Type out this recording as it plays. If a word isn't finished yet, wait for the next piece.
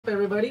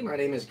Everybody, my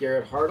name is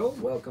Garrett Hartle.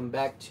 Welcome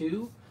back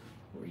to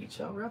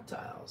Out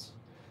Reptiles.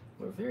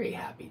 We're very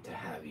happy to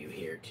have you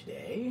here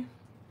today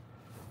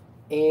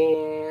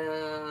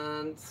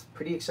and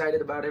pretty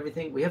excited about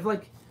everything. We have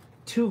like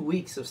 2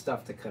 weeks of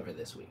stuff to cover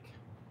this week.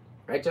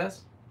 Right,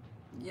 Jess?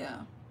 Yeah.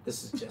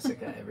 This is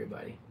Jessica,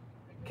 everybody.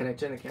 Can I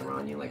turn the camera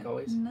on you like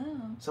always?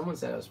 No. Someone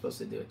said I was supposed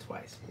to do it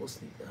twice. We'll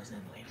sneak those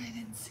in later. I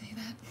didn't say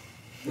that.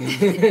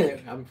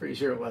 I'm pretty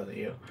sure it wasn't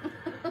you.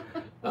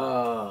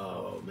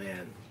 Oh,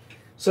 man.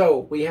 So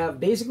we have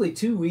basically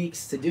 2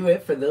 weeks to do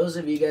it. For those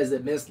of you guys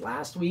that missed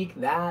last week,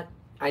 I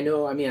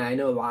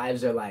know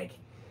lives are like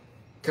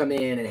come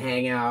in and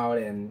hang out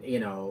and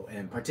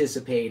and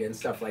participate and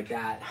stuff like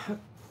that.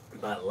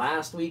 But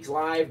last week's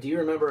live, do you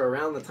remember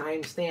around the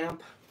timestamp?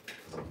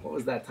 What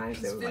was that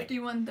timestamp? It's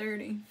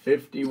 51:30.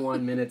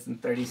 51 minutes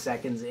and 30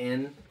 seconds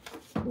in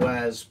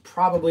was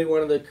probably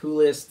one of the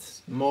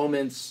coolest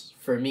moments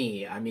for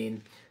me. I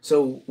mean,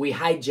 so we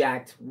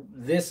hijacked.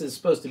 This is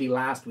supposed to be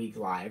last week's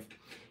live.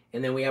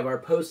 And then we have our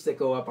posts that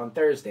go up on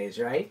Thursdays,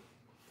 right?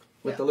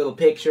 With the little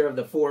picture of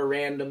the 4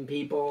 random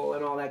people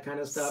and all that kind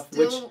of stuff.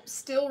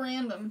 Still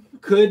random.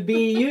 Could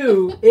be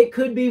you. It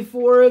could be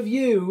 4 of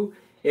you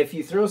if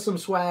you throw some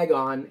swag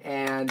on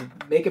and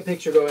make a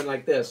picture going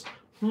like this.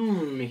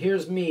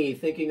 Here's me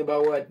thinking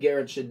about what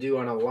Garrett should do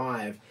on a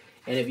live.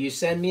 And if you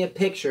send me a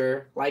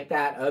picture like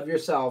that of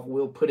yourself,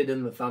 we'll put it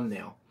in the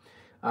thumbnail.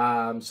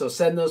 So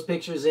send those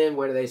pictures in.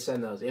 Where do they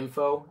send those?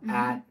 Info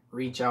at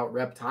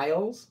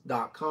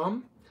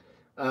reachoutreptiles.com.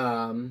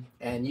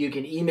 And you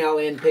can email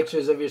in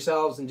pictures of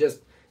yourselves and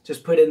just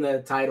put in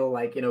the title,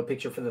 like,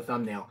 picture for the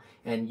thumbnail.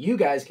 And you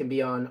guys can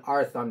be on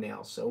our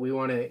thumbnails. So we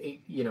want to,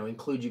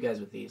 include you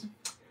guys with these.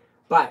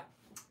 But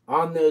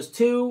on those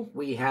 2,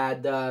 we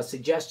had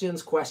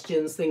suggestions,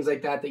 questions, things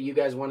like that you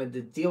guys wanted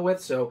to deal with.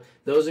 So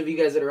those of you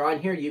guys that are on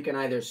here, you can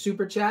either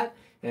super chat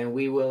and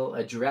we will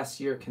address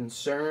your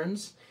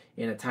concerns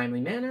in a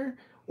timely manner,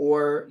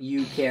 or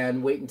you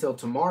can wait until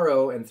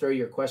tomorrow and throw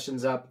your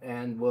questions up,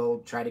 and we'll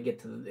try to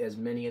get to as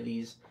many of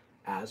these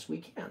as we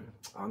can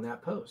on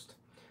that post.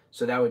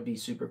 So that would be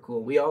super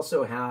cool. We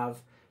also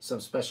have some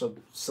special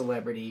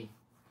celebrity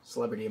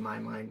in my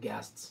mind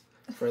guests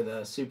for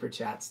the super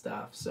chat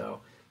stuff.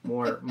 So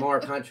more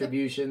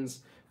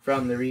contributions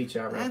from the Reach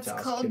Out Reptiles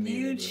That's called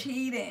community. You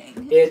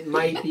cheating. It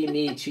might be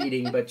me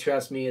cheating, but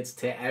trust me, it's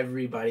to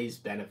everybody's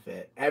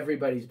benefit.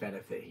 Everybody's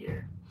benefit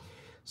here.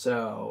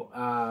 So,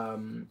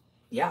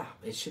 yeah,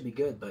 it should be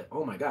good, but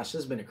oh my gosh,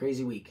 this has been a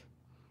crazy week.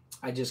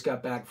 I just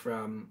got back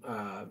from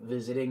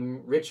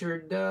visiting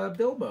Richard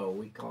Bilbo.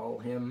 We call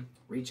him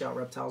Reach Out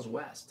Reptiles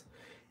West,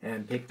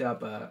 and picked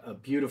up a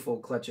beautiful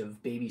clutch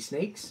of baby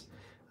snakes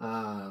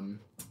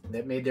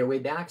that made their way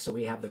back. So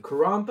we have the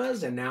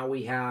Karampas, and now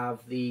we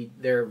have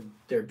their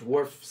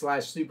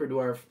dwarf/super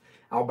dwarf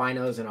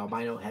albinos and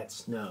albino het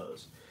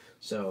snows.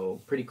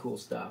 So pretty cool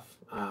stuff.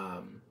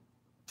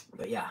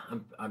 But yeah,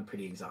 I'm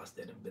pretty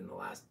exhausted. I've been the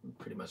last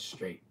pretty much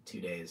straight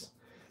 2 days.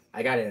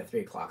 I got in at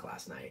 3 o'clock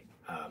last night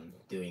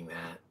doing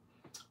that.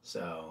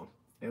 So,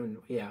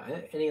 and yeah,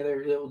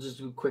 we'll just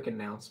do a quick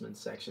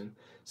announcements section.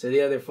 So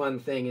the other fun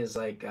thing is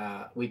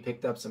we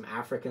picked up some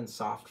African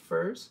soft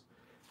furs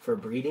for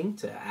breeding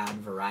to add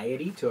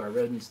variety to our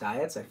rodents'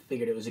 diets. I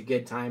figured it was a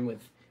good time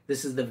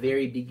this is the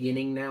very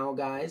beginning now,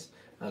 guys,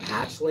 of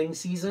hatchling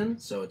season.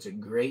 So it's a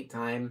great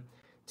time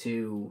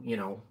to,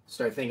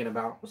 start thinking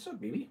about, what's up,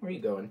 baby? Where are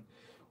you going?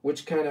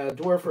 Which kind of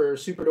dwarf or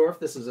super dwarf?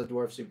 This is a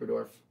dwarf, super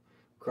dwarf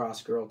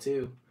cross girl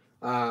too,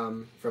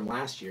 from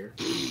last year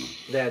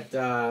that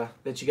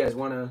you guys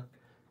want to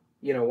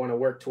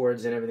work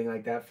towards and everything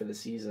like that for the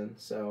season.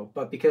 So,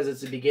 but because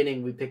it's the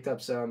beginning, we picked up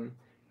some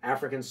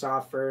African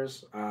soft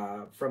furs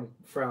from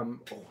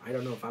I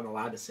don't know if I'm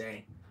allowed to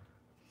say.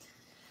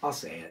 I'll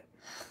say it.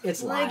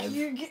 It's like live.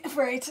 you're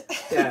right.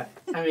 Yeah,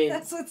 I mean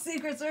that's what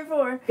secrets are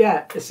for.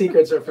 Yeah, the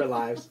secrets are for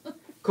lives.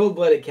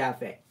 Cold-blooded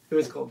cafe. It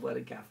was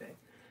cold-blooded cafe.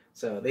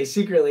 So they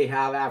secretly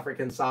have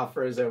African soft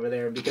furs over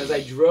there. Because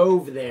I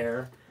drove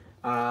there,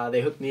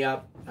 they hooked me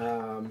up.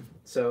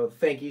 So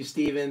thank you,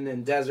 Stephen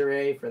and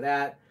Desiree, for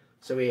that.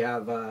 So we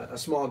have a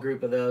small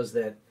group of those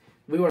that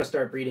we want to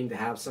start breeding to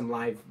have some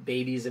live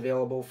babies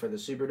available for the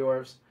super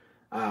dwarfs.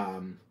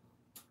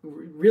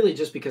 Really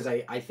just because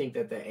I think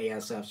that the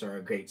ASFs are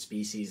a great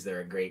species. They're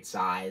a great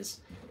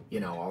size.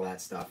 All that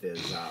stuff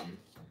is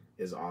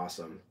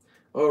awesome.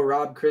 Oh,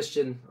 Rob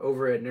Christian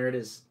over at Nerd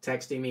is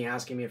texting me,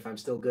 asking me if I'm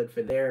still good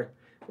for their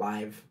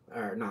live,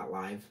 or not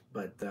live,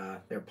 but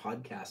their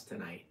podcast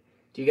tonight.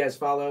 Do you guys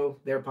follow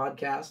their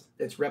podcast?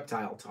 It's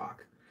Reptile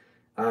Talk.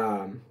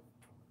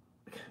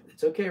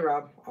 It's okay,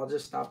 Rob. I'll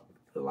just stop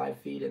the live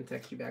feed and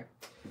text you back.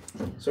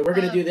 So we're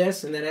going to do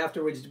this, and then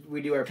afterwards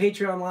we do our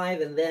Patreon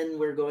live, and then I'm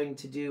going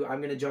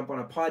to jump on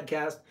a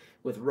podcast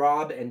with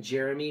Rob and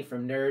Jeremy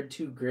from Nerd,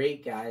 2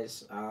 great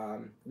guys.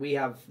 We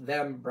have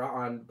them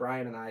on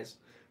Brian and I's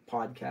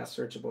podcast,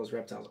 Searchable as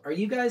Reptiles. Are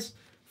you guys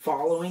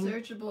following?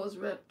 Searchable as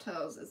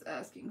Reptiles is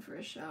asking for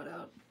a shout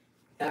out.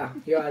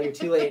 Yeah, you're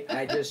too late.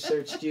 I just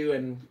searched you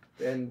and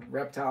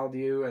reptiled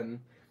you, and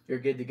you're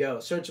good to go.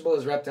 Searchable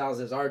as Reptiles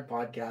is our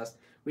podcast.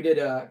 We did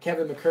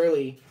Kevin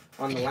McCurley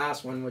on the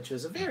last one, which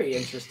was a very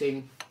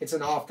interesting, it's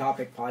an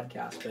off-topic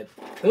podcast, but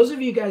those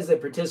of you guys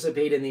that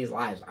participate in these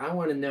lives, I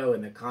want to know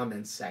in the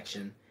comments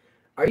section,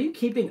 are you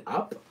keeping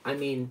up? I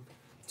mean,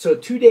 so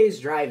 2 days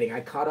driving, I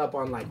caught up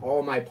on like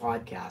all my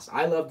podcasts.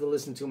 I love to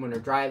listen to them when they're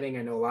driving.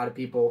 I know a lot of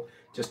people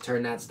just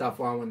turn that stuff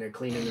on when they're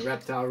cleaning the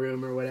reptile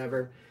room or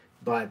whatever,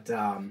 but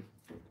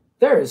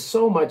there is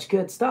so much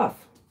good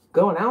stuff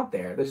going out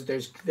there.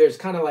 There's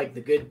kind of like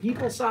the good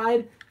people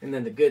side, and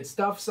then the good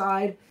stuff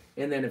side,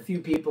 and then a few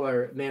people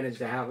managed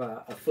to have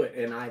a foot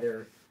in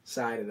either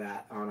side of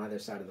that, on either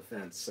side of the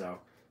fence. So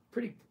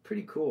pretty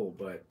cool.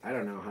 But I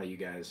don't know how you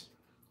guys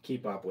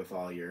keep up with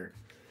all your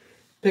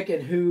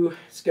picking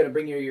who's going to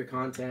bring you your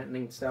content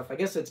and stuff. I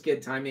guess it's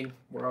good timing.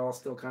 We're all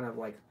still kind of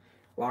like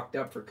locked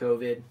up for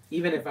COVID.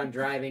 Even if I'm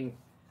driving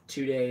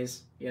 2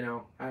 days, you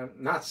know, I'm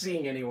not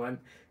seeing anyone.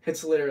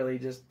 It's literally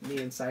just me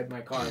inside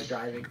my car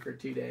driving for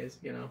 2 days,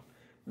 you know,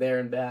 there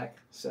and back.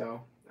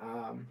 So,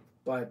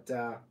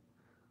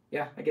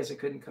 yeah, I guess it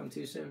couldn't come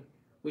too soon.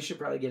 We should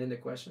probably get into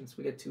questions.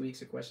 We got 2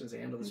 weeks of questions to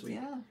handle this week.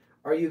 Yeah.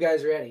 Are you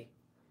guys ready?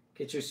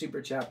 Get your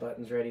super chat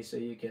buttons ready so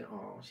you can,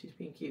 oh, she's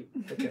being cute.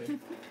 Okay.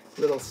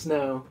 Little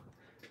Snow.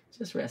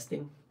 Just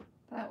resting.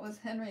 That was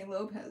Henry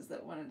Lopez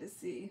that wanted to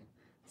see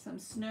some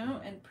snow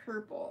and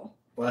purple.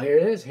 Well, here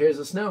it is. Here's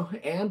the snow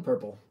and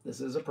purple.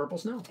 This is a purple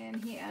snow.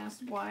 And he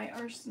asked, why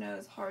are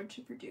snows hard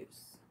to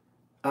produce?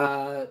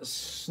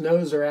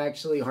 Snows are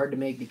actually hard to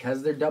make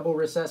because they're double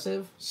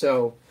recessive.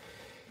 So,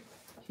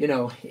 you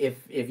know,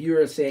 if you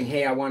were saying,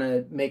 hey, I want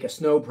to make a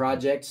snow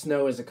project,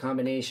 snow is a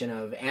combination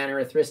of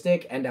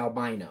anerythristic and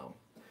albino.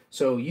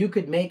 So you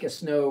could make a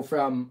snow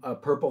from a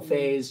purple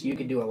phase, you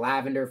could do a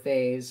lavender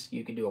phase,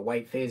 you could do a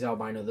white phase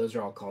albino. Those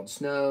are all called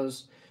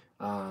snows.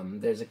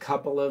 There's a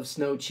couple of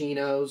snow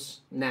chinos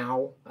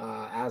now.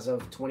 As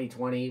of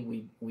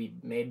 2020, we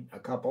made a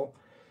couple.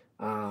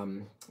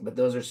 But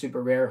those are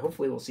super rare.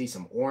 Hopefully we'll see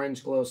some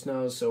orange glow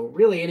snows. So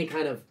really any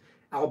kind of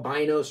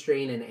albino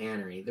strain and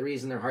anery. The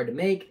reason they're hard to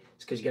make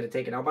is because you got to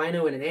take an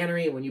albino and an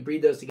anery, and when you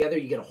breed those together,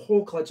 you get a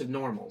whole clutch of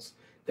normals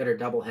that are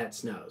double het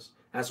snows.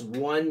 That's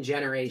one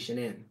generation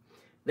in.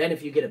 Then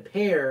if you get a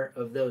pair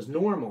of those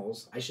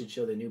normals, I should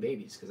show the new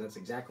babies because that's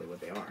exactly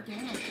what they are.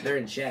 Yeah. They're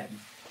in shed.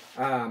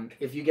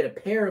 If you get a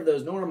pair of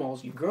those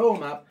normals, you grow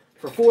them up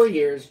for 4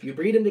 years, you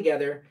breed them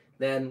together,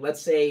 then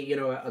let's say, you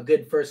know, a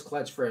good first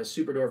clutch for a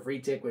Superdorf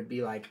retic would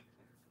be like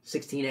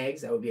 16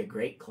 eggs. That would be a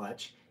great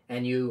clutch.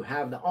 And you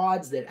have the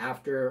odds that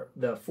after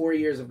the 4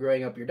 years of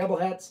growing up your double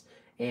hets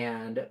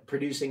and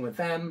producing with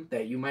them,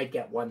 that you might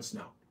get one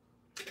snow.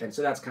 And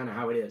so that's kind of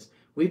how it is.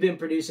 We've been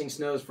producing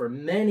snows for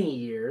many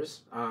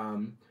years.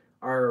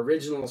 Our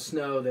original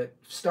snow that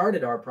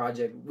started our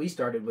project, we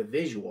started with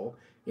Visual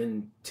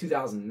in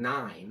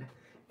 2009.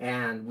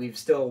 And we've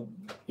still,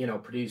 you know,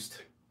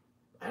 produced,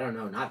 I don't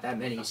know, not that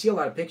many. You see a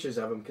lot of pictures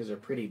of them because they're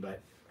pretty,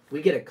 but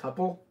we get a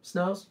couple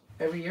snows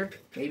every year,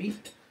 maybe.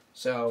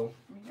 So,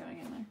 We're going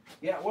in there.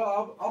 yeah,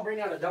 well, I'll bring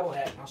out a double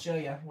het. I'll show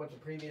you what the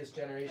previous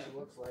generation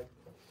looks like.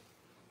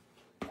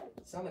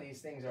 Some of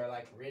these things are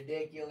like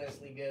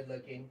ridiculously good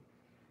looking.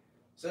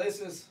 So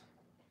this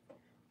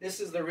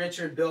is the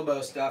Richard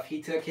Bilbo stuff.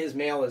 He took his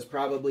male as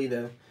probably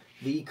the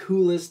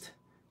coolest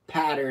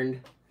patterned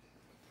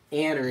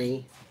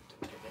anery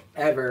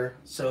ever.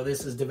 So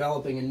this is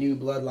developing a new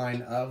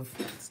bloodline of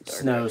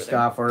snow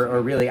stuff,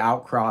 or really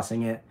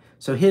outcrossing it.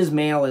 So his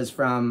male is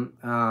from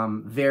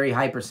very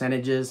high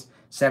percentages,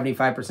 75%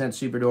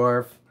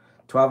 Superdorf,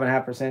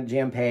 12.5%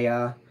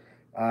 Jampea.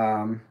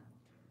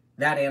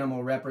 That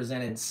animal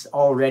represented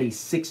already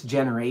 6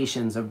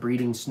 generations of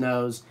breeding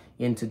snows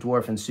into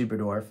dwarf and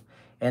Superdorf.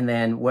 And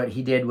then what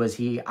he did was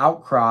he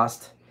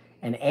outcrossed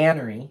an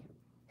anery,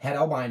 het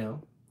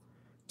albino,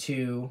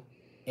 to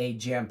a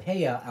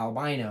Jampea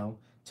albino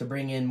to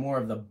bring in more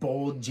of the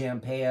bold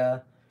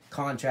Jampea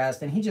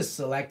contrast. And he just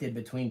selected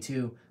between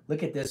two.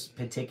 Look at this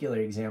particular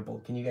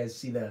example. Can you guys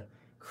see the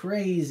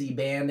crazy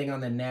banding on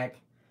the neck?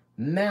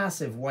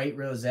 Massive white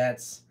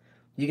rosettes.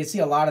 You can see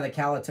a lot of the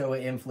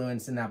Kalatoa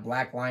influence in that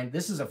black line.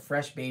 This is a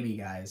fresh baby,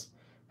 guys.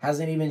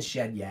 Hasn't even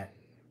shed yet.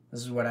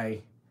 This is what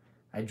I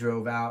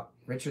drove out.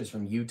 Richard's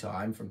from Utah.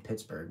 I'm from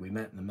Pittsburgh. We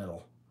met in the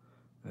middle.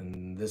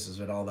 And this is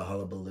what all the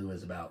hullabaloo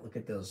is about. Look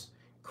at those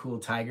cool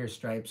tiger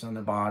stripes on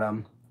the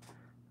bottom.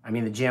 I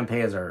mean, the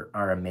Jampeas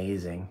are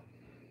amazing.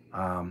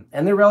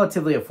 And they're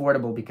relatively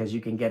affordable because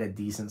you can get a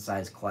decent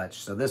sized clutch.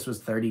 So this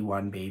was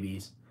 31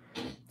 babies.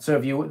 So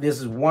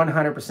this is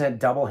 100%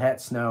 double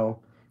het snow.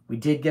 We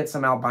did get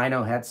some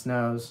albino het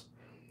snows.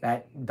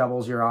 That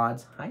doubles your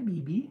odds. Hi,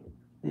 BB.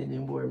 The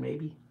newborn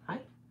baby. Hi.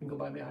 You can go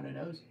by me on the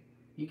nose.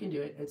 You can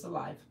do it. It's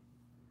alive.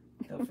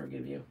 They'll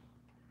forgive you.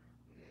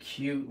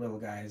 Cute little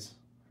guys.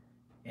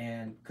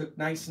 And cooked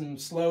nice and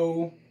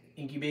slow.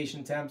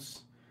 Incubation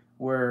temps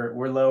were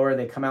lower.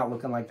 They come out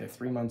looking like they're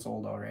 3 months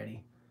old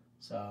already.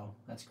 So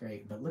that's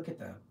great. But look at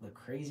the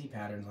crazy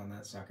patterns on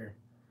that sucker.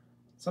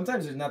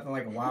 Sometimes there's nothing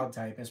like a wild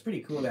type. It's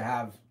pretty cool to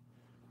have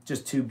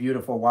just 2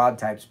 beautiful wild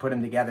types, put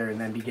them together, and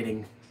then be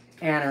getting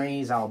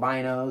aneries,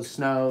 albinos,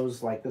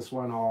 snows, like this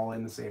one, all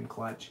in the same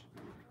clutch.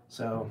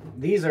 So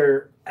these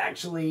are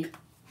actually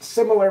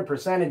similar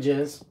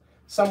percentages,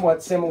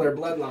 somewhat similar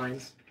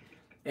bloodlines.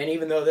 And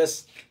even though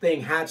this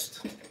thing hatched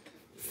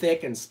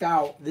thick and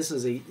stout, this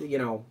is a, you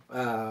know,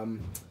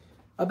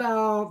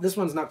 about, this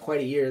one's not quite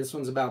a year. This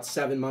one's about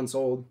 7 months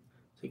old.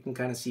 So you can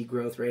kind of see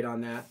growth rate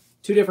on that.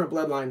 2 different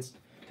bloodlines.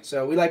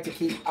 So we like to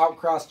keep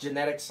outcross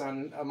genetics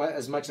on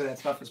as much of that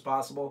stuff as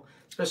possible,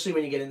 especially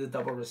when you get into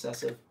double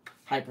recessive,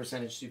 high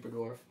percentage super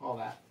dwarf, all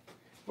that.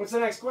 What's the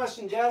next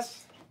question,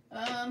 Jess?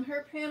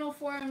 Her panel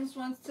forums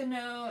wants to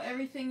know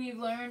everything you've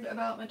learned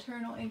about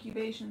maternal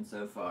incubation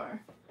so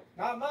far.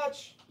 Not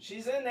much.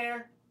 She's in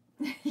there.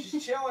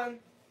 She's chilling.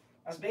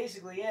 That's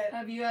basically it.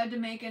 Have you had to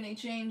make any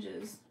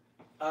changes?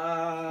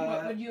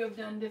 What would you have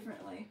done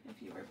differently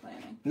if you were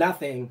planning?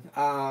 Nothing.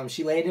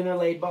 She laid in her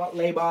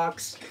lay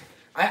box.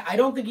 I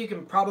don't think you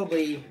can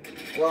probably,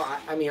 well,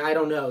 I mean, I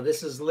don't know.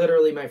 This is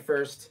literally my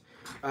first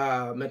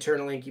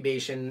maternal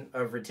incubation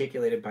of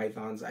reticulated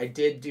pythons. I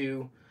did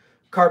do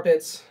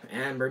carpets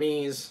and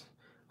Burmese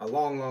a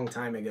long, long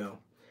time ago.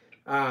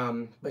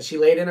 But she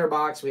laid in her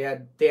box. We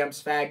had damp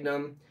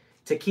sphagnum.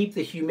 To keep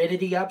the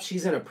humidity up,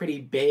 she's in a pretty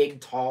big,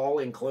 tall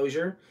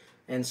enclosure.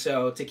 And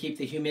so to keep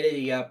the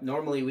humidity up,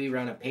 normally we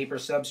run a paper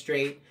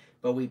substrate,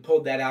 but we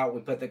pulled that out.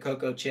 We put the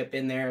cocoa chip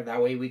in there.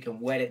 That way we can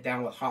wet it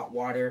down with hot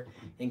water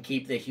and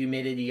keep the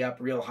humidity up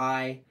real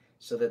high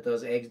so that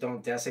those eggs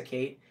don't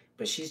desiccate.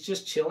 But she's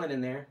just chilling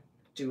in there.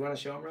 Do you want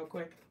to show them real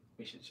quick?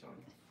 We should show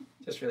them.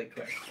 Just really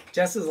quick.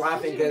 Jess is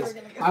laughing because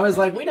I was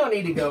like, we don't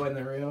need to go in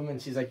the room. And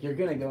she's like, you're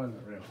going to go in the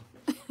room.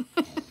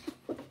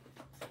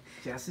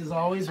 Jess is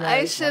always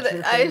right.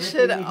 I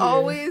should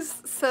always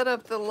set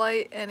up the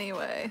light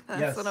anyway.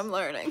 That's what I'm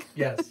learning.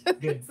 Yes,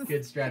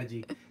 good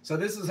strategy. So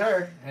this is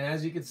her, and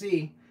as you can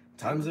see,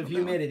 tons of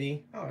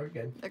humidity. Oh, we're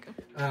good. Okay.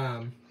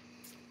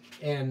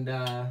 And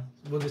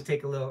we'll just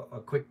take a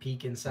quick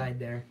peek inside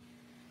there.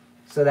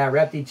 So that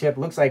Repti chip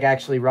looks like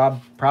actually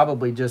Rob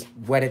probably just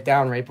wet it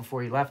down right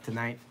before he left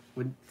tonight.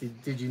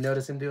 Did you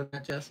notice him doing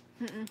that, Jess?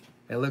 Mm-mm.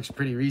 It looks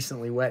pretty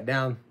recently wet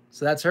down.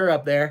 So that's her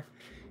up there.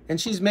 And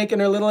she's making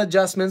her little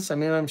adjustments. I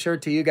mean, I'm sure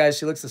to you guys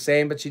she looks the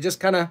same, but she just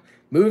kind of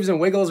moves and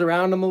wiggles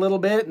around them a little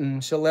bit,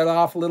 and she'll let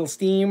off a little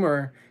steam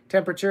or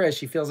temperature as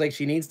she feels like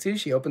she needs to.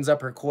 She opens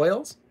up her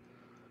coils.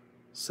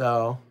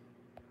 So,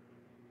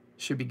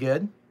 should be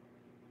good.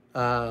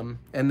 And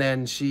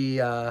then she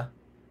lets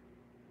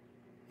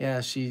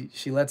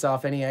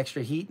off any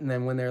extra heat, and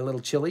then when they're a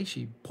little chilly,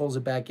 she pulls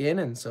it back in,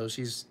 and so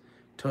she's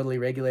totally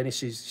regulating.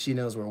 She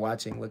knows we're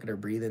watching. Look at her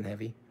breathing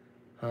heavy.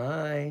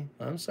 Hi.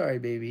 I'm sorry,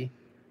 baby.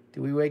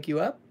 Did we wake you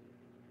up?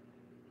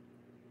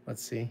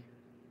 Let's see.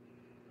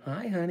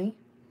 Hi, honey.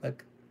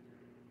 Look.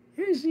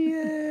 Here she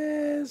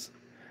is.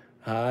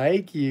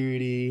 Hi,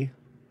 cutie.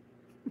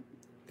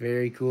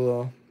 Very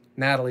cool.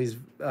 Natalie's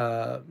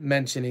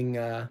mentioning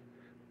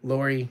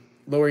Lori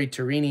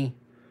Torini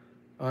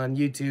on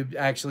YouTube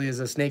actually is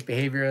a snake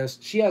behaviorist.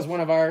 She has one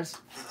of ours.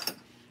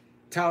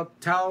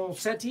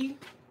 Tauchetti?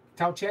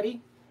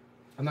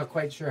 I'm not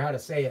quite sure how to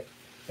say it.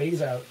 But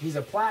he's a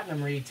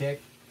platinum retic.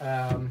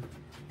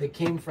 That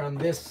came from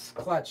this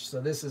clutch. So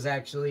this is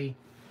actually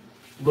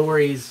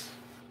Lori's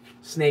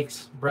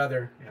snake's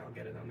brother. Yeah, I'll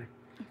get it on there.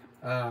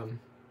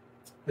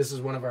 This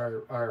is one of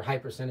our high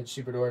percentage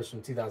super doors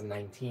from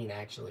 2019,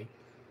 actually.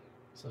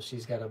 So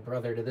she's got a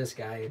brother to this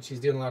guy, and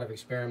she's doing a lot of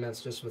experiments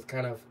just with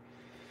kind of,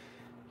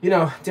 you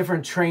know,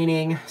 different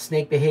training,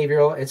 snake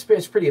behavioral.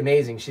 It's pretty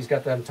amazing. She's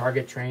got them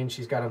target trained.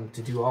 She's got them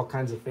to do all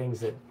kinds of things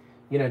that,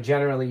 you know,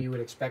 generally you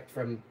would expect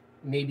from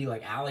maybe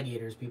like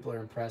alligators. People are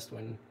impressed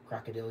when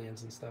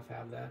crocodilians and stuff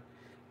have that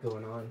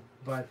going on.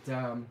 But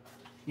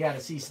yeah, to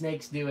see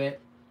snakes do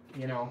it,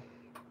 you know.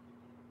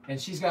 And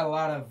she's got a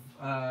lot of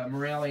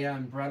Morelia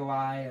and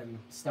Bredli and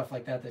stuff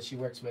like that she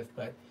works with.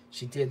 But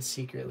she did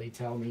secretly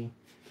tell me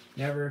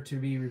never to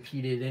be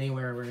repeated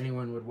anywhere where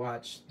anyone would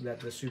watch,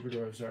 that the super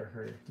dwarves are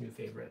her new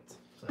favorite.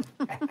 So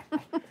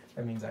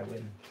that means I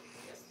win.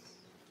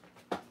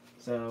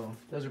 So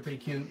those are pretty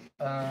cute.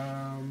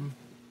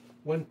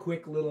 One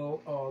quick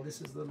little, oh,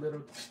 this is the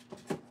little,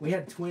 we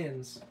had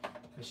twins.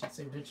 I should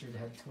say Richard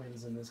had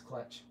twins in this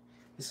clutch.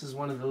 This is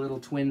one of the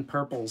little twin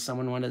purples.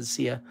 Someone wanted to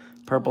see a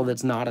purple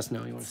that's not a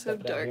snow. You want to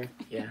step it out here?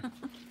 Yeah.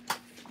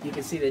 You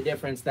can see the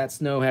difference. That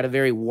snow had a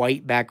very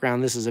white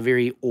background. This is a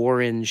very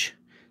orange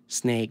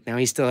snake. Now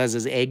he still has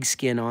his egg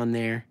skin on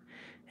there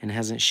and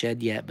hasn't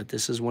shed yet, but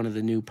this is one of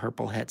the new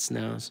purple het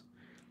snows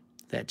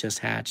that just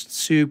hatched.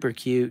 Super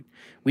cute.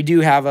 We do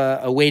have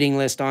a waiting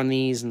list on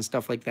these and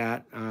stuff like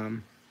that.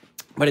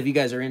 But if you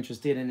guys are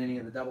interested in any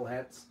of the double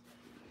hets,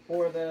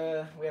 or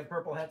we have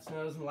purple het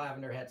snows and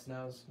lavender het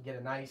snows, you get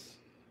a nice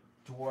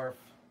dwarf.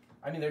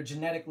 I mean, they're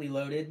genetically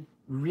loaded,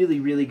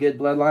 really, really good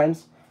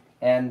bloodlines,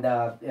 and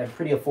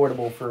pretty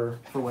affordable for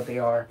what they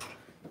are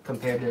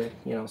compared to,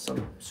 you know,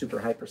 some super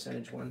high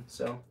percentage one.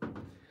 So,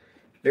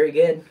 very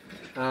good.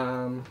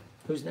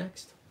 Who's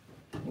next?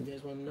 You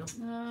guys want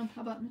to know?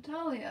 How about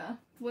Natalia?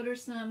 What are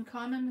some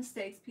common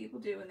mistakes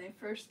people do when they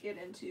first get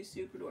into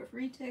super dwarf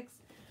retics?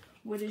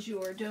 What is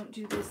your don't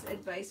do this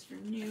advice for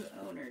new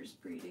owners,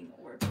 breeding,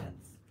 or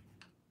pets?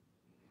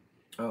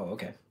 Oh,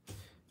 okay.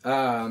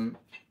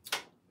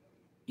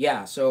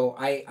 Yeah, so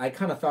I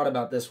kind of thought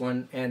about this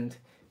one, and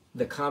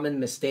the common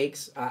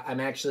mistakes, I'm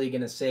actually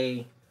going to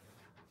say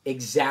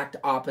exact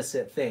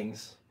opposite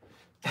things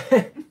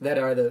that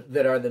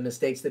are the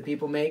mistakes that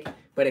people make,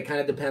 but it kind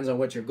of depends on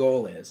what your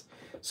goal is.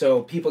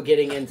 So people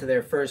getting into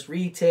their first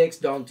retics,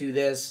 don't do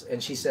this.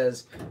 And she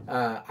says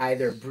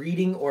either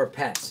breeding or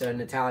pets. So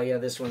Natalia,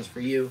 this one's for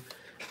you.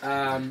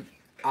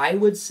 I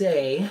would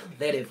say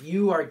that if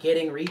you are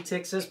getting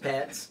retics as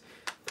pets,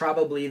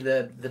 probably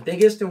the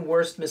biggest and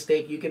worst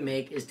mistake you can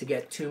make is to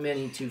get too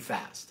many too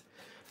fast.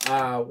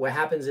 What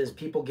happens is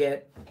people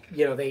get,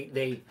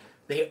 they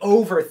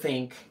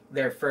overthink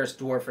their first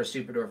dwarf or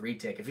super dwarf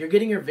retic. If you're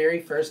getting your very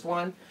first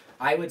one,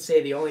 I would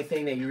say the only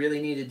thing that you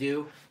really need to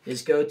do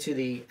is go to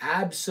the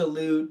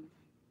absolute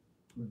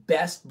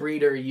best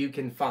breeder you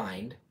can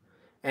find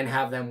and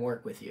have them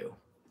work with you.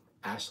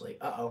 Ashley,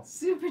 uh-oh.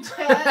 Super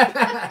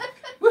chat.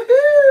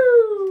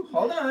 Woohoo!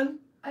 Hold on.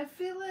 I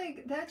feel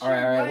like that's all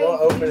right, wife.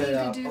 We'll open You it need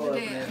up. to do We'll the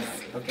open it dance.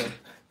 up. Okay,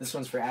 this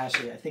one's for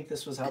Ashley. I think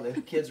this was how the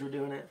kids were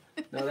doing it.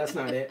 No, that's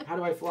not it. How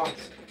do I floss?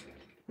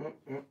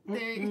 There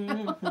you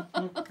go.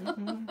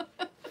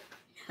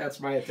 That's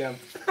my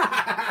attempt.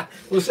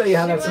 We'll show you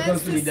how that's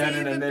supposed to be done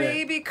in a minute.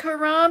 Baby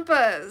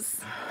Karampas.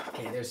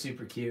 Okay, they're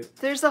super cute.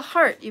 There's a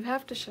heart. You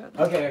have to show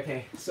them.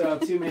 Okay. So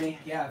too many.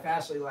 Yeah, if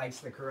Ashley likes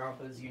the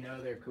Karampas, you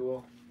know they're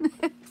cool.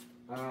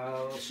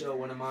 I'll show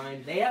one of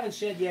mine. They haven't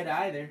shed yet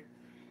either.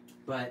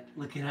 But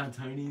look at how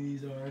tiny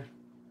these are.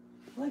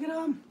 Look at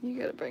them. You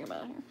gotta bring them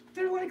out here.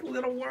 They're like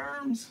little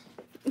worms.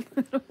 Look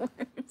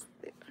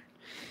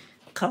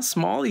how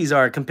small these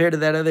are compared to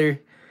that other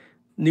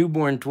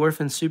newborn dwarf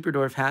and super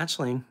dwarf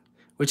hatchling,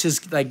 which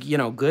is like,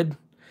 good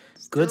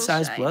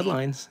sized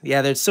bloodlines.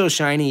 Yeah, they're so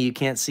shiny you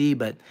can't see,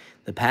 but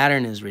the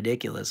pattern is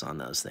ridiculous on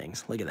those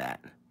things. Look at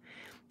that.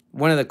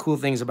 One of the cool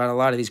things about a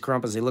lot of these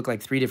Karumpas, they look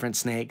like 3 different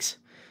snakes.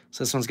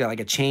 So this one's got like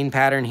a chain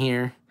pattern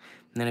here.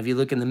 And then if you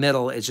look in the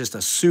middle, it's just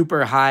a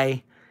super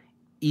high,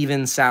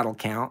 even saddle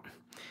count.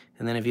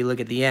 And then if you look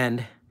at the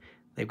end,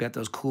 they've got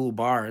those cool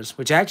bars,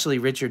 which actually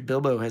Richard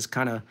Bilbo has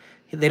kind of,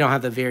 they don't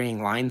have the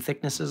varying line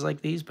thicknesses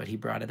like these, but he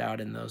brought it out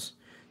in those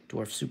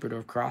dwarf, super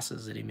dwarf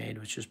crosses that he made,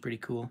 which was pretty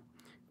cool.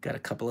 Got a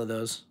couple of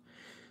those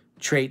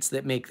traits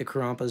that make the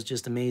Karumpas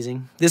just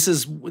amazing. This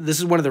is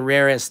one of the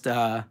rarest,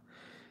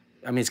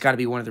 it's got to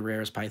be one of the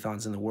rarest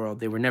pythons in the world.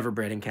 They were never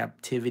bred in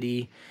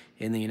captivity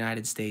in the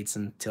United States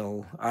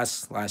until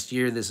us last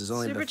year. This is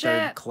only the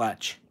third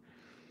clutch.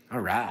 All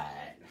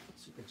right.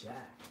 Super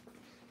chat.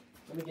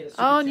 Let me get a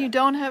super and chat. you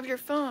don't have your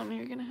phone.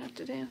 You're going to have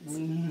to dance.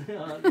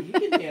 No, you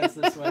can dance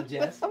this one,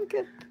 Jess. I'm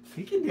good.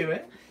 You can do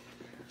it.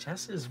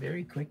 Jess is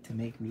very quick to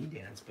make me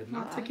dance, but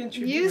not to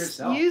contribute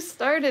herself. You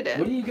started it.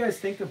 What do you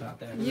guys think about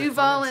that? You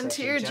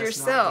volunteered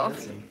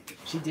yourself.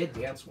 She did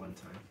dance one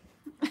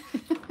time.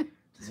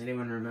 Does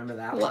anyone remember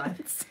that one?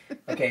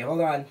 Okay,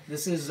 hold on.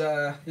 This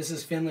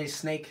is Finley's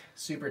snake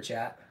super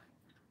chat.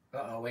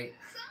 Uh-oh, wait.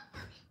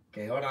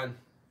 Okay, hold on.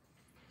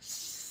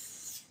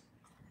 He's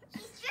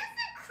just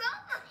a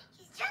crow.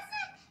 He's just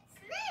a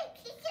snake.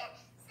 He can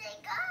say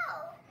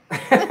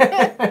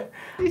go.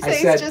 You say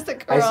he's just a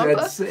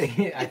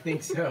Karumpa? I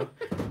think so.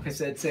 I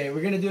said,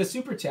 we're gonna do a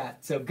super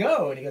chat. So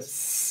go, and he goes,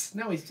 "Sss."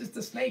 No, he's just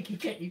a snake. You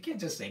can't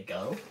just say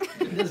go.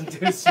 He doesn't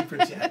do a super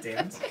chat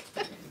dance.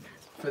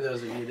 For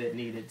those of you that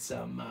needed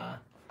some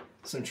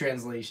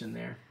translation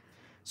there.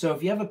 So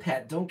if you have a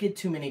pet, don't get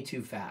too many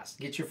too fast.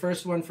 Get your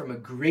first one from a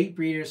great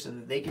breeder so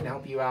that they can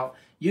help you out.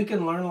 You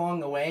can learn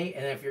along the way,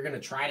 and if you're going to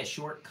try to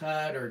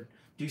shortcut or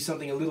do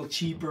something a little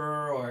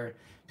cheaper or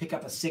pick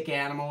up a sick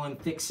animal and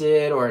fix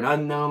it, or an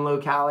unknown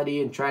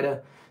locality and try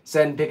to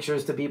send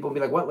pictures to people and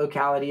be like, what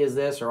locality is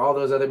this? Or all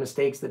those other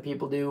mistakes that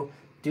people do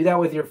that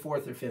with your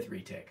 4th or 5th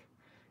retic.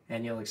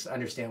 And you'll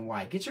understand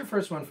why. Get your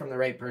first one from the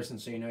right person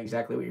so you know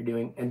exactly what you're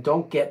doing. And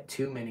don't get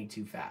too many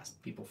too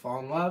fast. People fall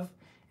in love,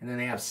 and then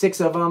they have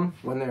 6 of them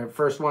when their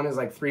first one is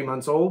like 3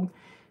 months old,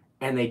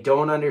 and they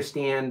don't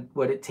understand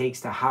what it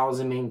takes to house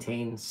and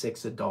maintain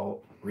 6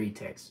 adult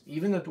retics.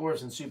 Even the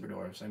dwarves and super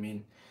dwarves.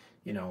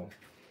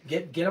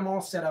 Get them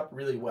all set up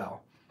really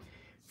well.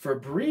 For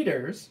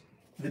breeders,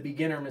 the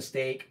beginner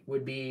mistake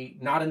would be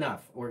not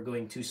enough or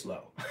going too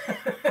slow.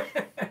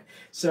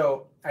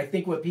 So I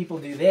think what people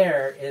do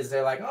there is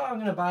they're like, oh, I'm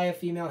going to buy a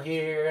female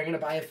here. I'm going to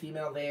buy a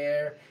female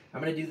there.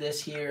 I'm going to do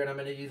this here and I'm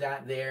going to do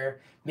that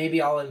there.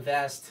 Maybe I'll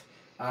invest,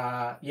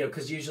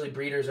 because usually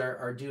breeders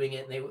are doing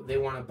it and they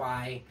want to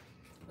buy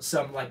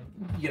some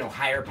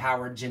higher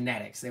powered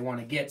genetics. They want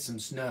to get some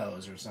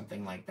snows or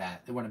something like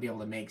that. They want to be able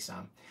to make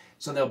some.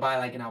 So they'll buy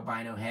like an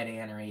albino head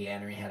anery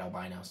head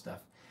albino stuff.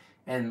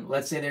 And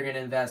let's say they're going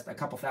to invest a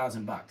couple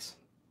 $1,000.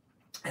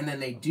 And then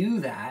they do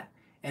that.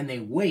 And they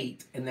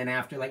wait, and then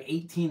after like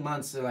 18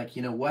 months, they're like,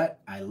 you know what?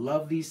 I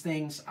love these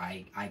things.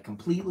 I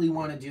completely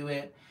want to do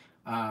it.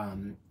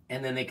 And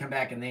then they come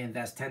back and they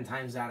invest 10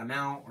 times that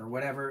amount or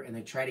whatever, and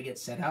they try to get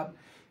set up.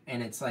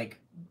 And it's like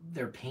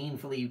they're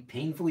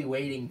painfully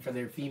waiting for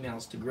their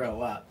females to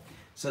grow up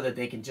so that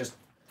they can just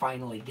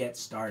finally get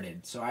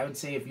started. So I would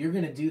say if you're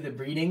going to do the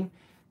breeding,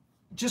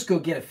 just go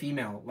get a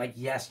female like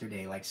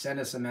yesterday. Like send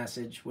us a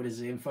message. What is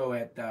the info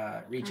at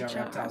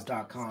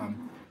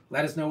reachoutreptiles.com.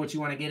 Let us know what you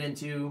want to get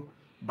into.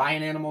 Buy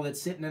an animal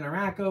that's sitting in a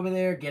rack over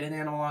there. Get an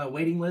animal on a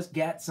waiting list.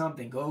 Get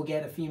something. Go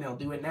get a female.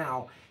 Do it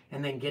now.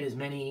 And then get as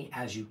many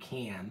as you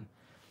can.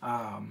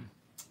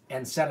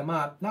 And set them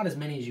up. Not as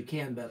many as you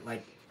can, but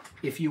like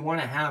if you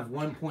want to have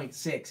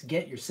 1.6,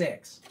 get your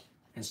 6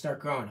 and start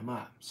growing them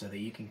up so that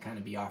you can kind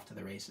of be off to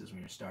the races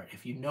when you start.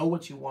 If you know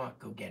what you want,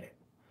 go get it.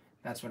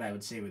 That's what I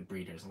would say with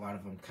breeders. A lot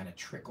of them kind of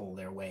trickle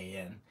their way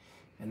in,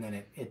 and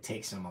then it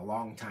takes them a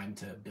long time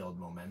to build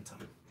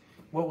momentum.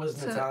 What was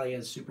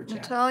Natalia's super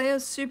chat?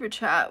 Natalia's super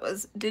chat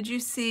was, did you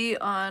see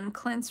on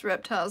Clint's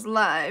Reptiles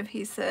Live,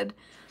 he said,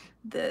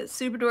 the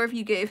super dwarf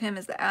you gave him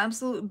is the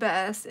absolute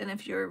best, and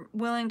if you're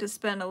willing to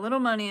spend a little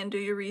money and do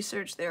your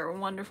research, they are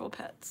wonderful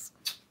pets.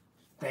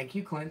 Thank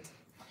you, Clint.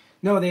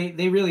 No,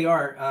 they really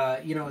are.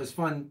 You know, it was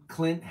fun.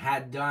 Clint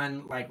had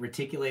done like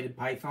reticulated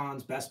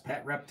pythons, best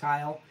pet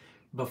reptile,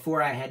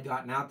 before I had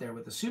gotten out there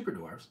with the super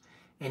dwarfs.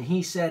 And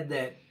he said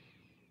that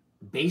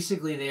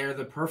basically they're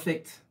the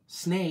perfect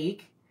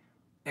snake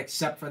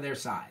except for their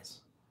size.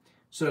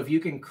 So if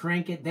you can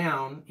crank it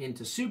down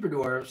into super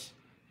dwarfs,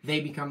 they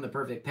become the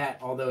perfect pet,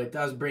 although it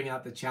does bring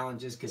out the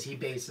challenges because he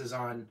bases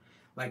on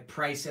like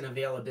price and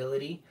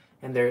availability,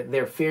 and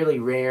they're fairly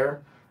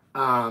rare.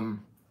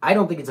 I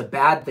don't think it's a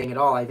bad thing at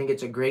all. I think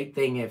it's a great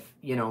thing if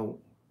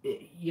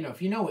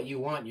if you know what you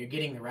want, you're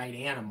getting the right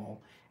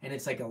animal, and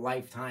it's like a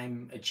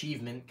lifetime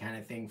achievement kind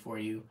of thing for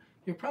you.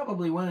 You're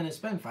probably willing to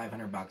spend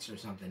 $500 or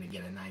something to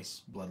get a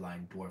nice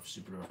bloodline dwarf,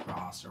 super dwarf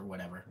cross or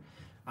whatever,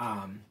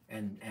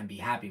 and be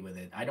happy with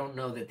it. I don't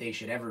know that they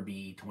should ever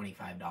be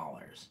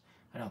 $25.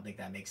 I don't think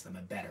that makes them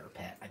a better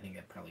pet. I think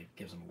that probably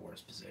gives them a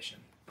worse position.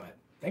 But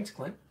thanks,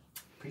 Clint.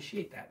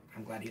 Appreciate that.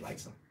 I'm glad he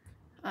likes them.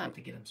 I'd like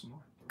to get him some more.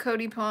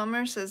 Cody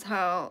Palmer says,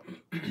 how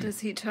does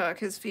he talk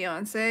his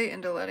fiance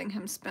into letting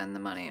him spend the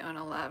money on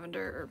a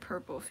lavender or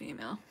purple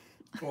female?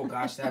 Oh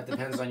gosh, that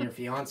depends on your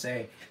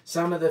fiance.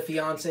 Some of the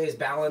fiancés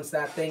balance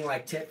that thing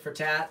like tit for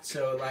tat.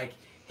 So like,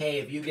 hey,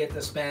 if you get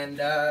to spend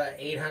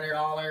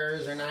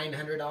 $800 or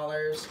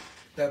 $900,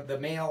 the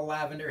male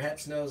lavender het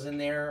snows in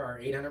there are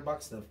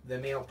 $800. The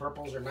male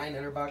purples are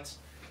 $900.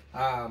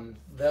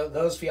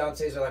 Those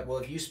fiancés are like, well,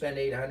 if you spend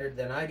 $800,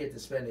 then I get to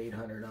spend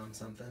 $800 on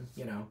something,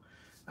 you know.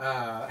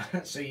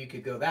 So you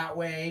could go that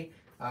way.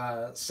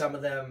 Some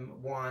of them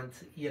want,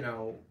 you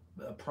know,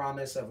 a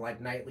promise of like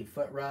nightly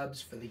foot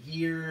rubs for the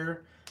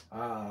year.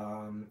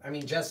 I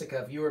mean,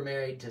 Jessica, if you were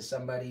married to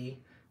somebody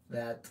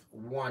that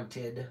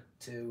wanted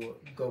to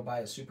go buy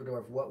a super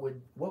dwarf, what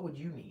would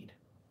you need?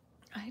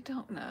 I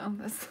don't know.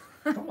 That's...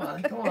 Come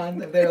on.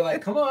 They're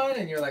like, come on,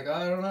 and you're like, oh,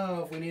 I don't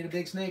know if we need a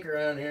big snake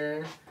around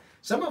here.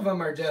 Some of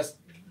them are just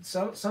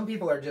some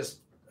people are just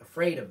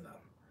afraid of them,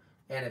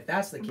 and if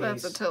that's the case,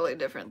 that's a totally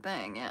different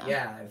thing. Yeah.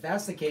 Yeah, if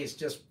that's the case,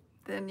 just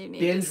then you need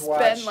binge to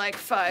spend like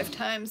 5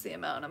 times the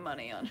amount of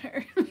money on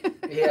her.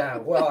 Yeah,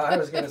 well, I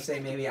was going to say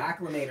maybe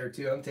acclimate her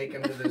to them, take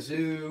them to the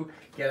zoo,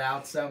 get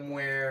out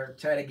somewhere,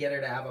 try to get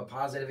her to have a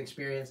positive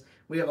experience.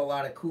 We have a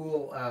lot of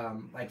cool,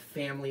 like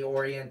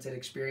family-oriented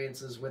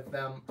experiences with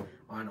them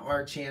on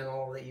our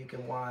channel that you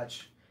can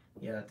watch.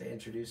 You have to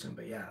introduce them,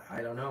 but yeah,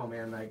 I don't know,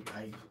 man.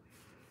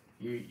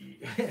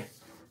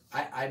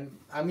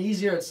 I'm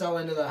easier at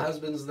selling to the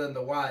husbands than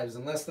the wives.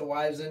 Unless the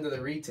wives into the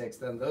retics,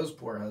 then those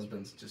poor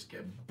husbands just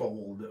get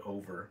bowled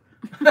over.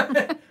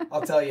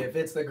 I'll tell you, if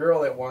it's the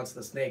girl that wants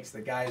the snakes,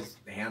 the guy's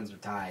hands are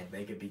tied.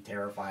 They could be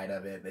terrified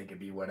of it. They could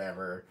be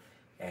whatever.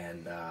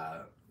 And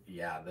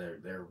yeah,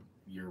 they're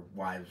your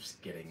wife's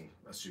getting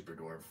a super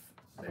dwarf.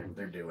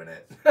 They're doing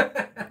it.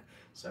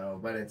 So,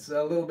 but it's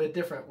a little bit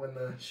different when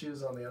the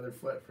shoe's on the other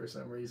foot for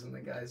some reason.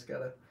 The guy's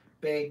got a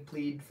beg,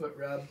 plead, foot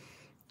rub.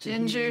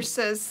 Ginger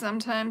says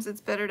sometimes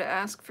it's better to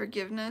ask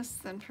forgiveness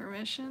than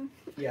permission.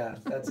 Yeah,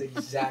 that's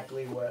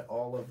exactly what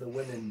all of the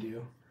women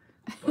do.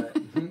 But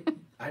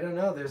I don't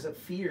know. There's a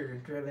fear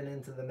driven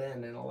into the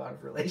men in a lot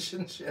of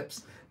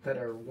relationships that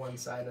are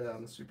one-sided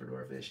on the super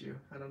dwarf issue.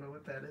 I don't know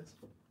what that is.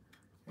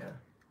 Yeah.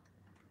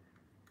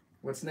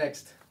 What's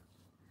next?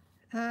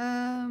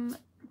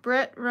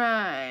 Brett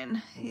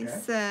Ryan. He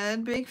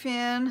said, big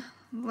fan.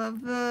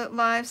 Love the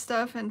live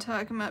stuff and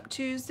Talk 'em Up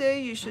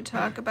Tuesday. You should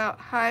talk about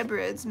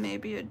hybrids,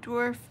 maybe a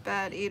dwarf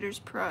bad eaters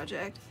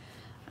project.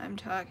 I'm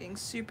talking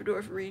super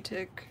dwarf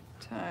retic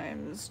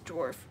times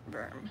dwarf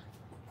verm.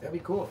 That'd be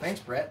cool. Thanks,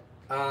 Brett.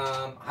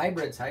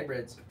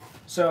 Hybrids.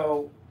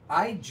 So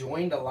I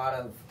joined a lot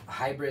of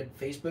hybrid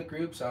Facebook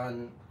groups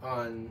on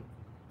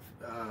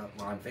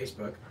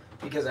Facebook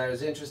because I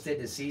was interested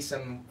to see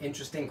some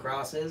interesting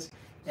crosses,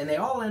 and they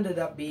all ended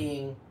up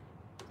being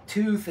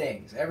 2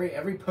 things.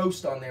 Every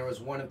post on there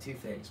was one of 2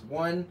 things.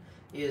 One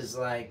is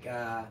like,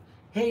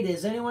 hey,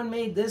 has anyone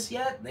made this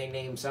yet? They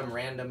name some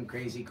random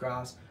crazy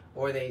cross.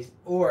 Or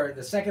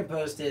the second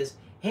post is,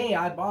 hey,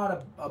 I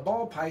bought a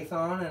ball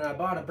python and I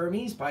bought a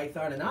Burmese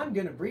python and I'm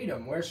gonna breed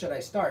them. Where should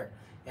I start?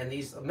 And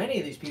many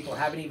of these people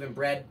haven't even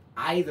bred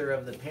either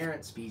of the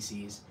parent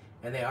species,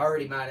 and they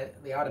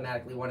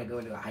automatically want to go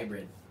into a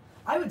hybrid.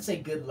 I would say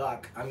good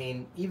luck. I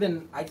mean,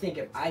 even I think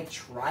if I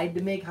tried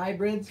to make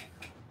hybrids,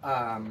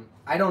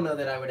 I don't know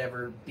that I would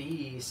ever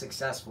be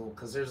successful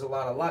because there's a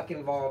lot of luck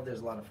involved.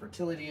 There's a lot of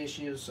fertility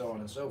issues, so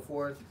on and so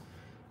forth.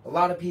 A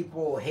lot of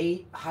people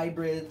hate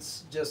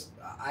hybrids. Just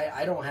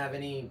I don't have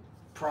any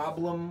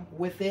problem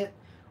with it.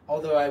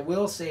 Although I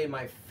will say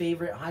my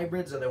favorite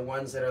hybrids are the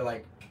ones that are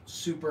like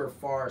super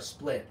far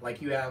split.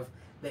 Like you have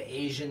the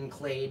Asian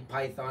clade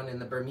python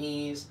and the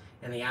Burmese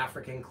and the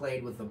African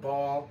clade with the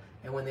ball.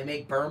 And when they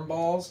make berm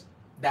balls,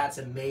 that's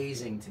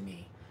amazing to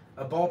me.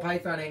 A ball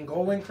python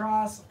Angolan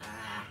cross,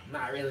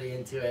 not really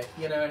into it.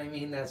 You know what I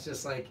mean? That's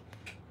just like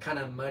kind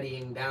of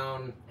muddying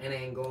down an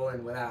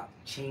Angolan without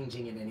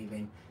changing it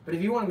anything. But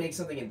if you want to make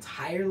something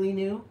entirely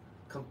new,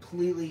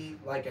 completely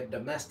like a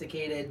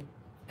domesticated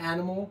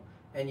animal,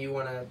 and you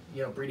want to,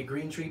 you know, breed a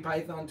green tree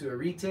python to a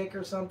retic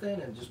or something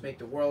and just make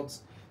the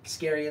world's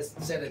scariest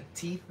set of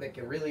teeth that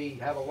can really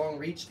have a long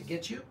reach to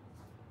get you,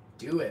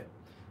 do it.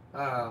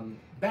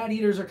 Bat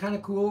eaters are kind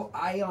of cool.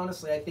 I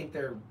think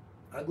they're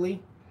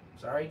ugly.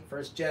 Sorry,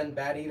 first gen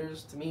bat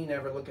eaters to me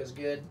never look as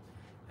good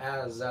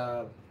as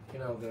you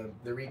know,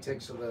 the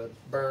retics or the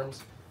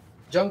berms.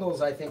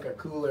 Jungles I think are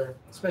cooler,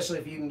 especially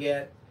if you can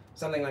get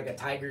something like a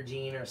tiger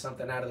gene or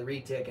something out of the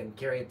retic and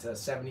carry it to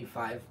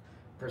 75%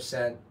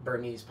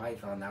 Burmese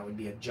python. That would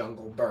be a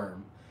jungle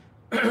berm.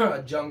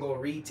 A jungle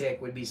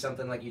retic would be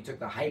something like you took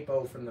the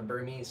hypo from the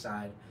Burmese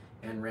side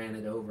and ran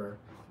it over.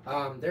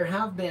 There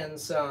have been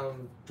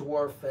some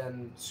dwarf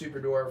and super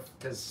dwarf,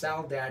 because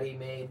Sal Daddy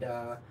made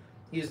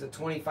used a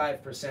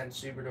 25%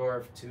 super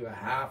dwarf to a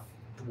half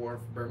dwarf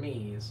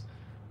Burmese.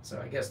 So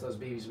I guess those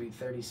babies would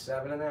be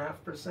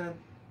 37.5%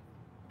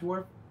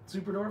 dwarf,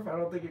 super dwarf. I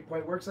don't think it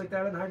quite works like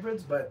that in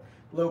hybrids, but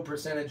low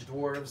percentage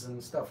dwarves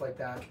and stuff like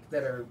that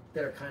are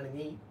kind of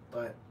neat.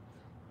 But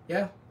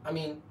yeah, I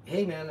mean,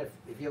 hey man,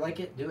 if you like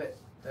it, do it.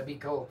 That'd be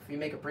cool. If you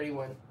make a pretty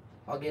one,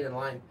 I'll get in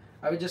line.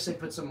 I would just say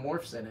put some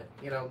morphs in it.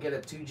 You know, get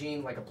a 2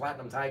 gene like a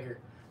platinum tiger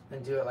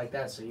and do it like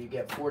that, so you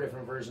get 4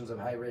 different versions of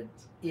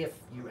hybrids if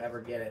you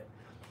ever get it.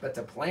 But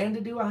to plan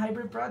to do a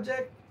hybrid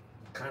project,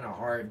 kind of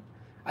hard.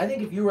 I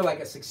think if you were like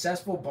a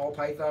successful ball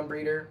python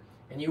breeder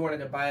and you wanted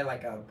to buy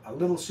like a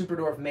little super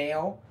dwarf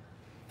male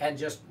and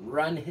just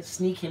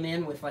sneak him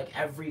in with like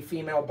every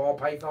female ball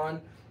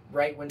python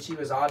right when she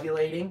was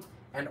ovulating,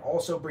 and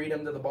also breed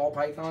him to the ball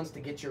pythons to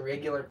get your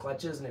regular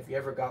clutches, and if you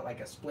ever got like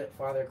a split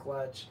father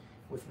clutch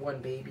with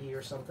one baby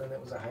or something that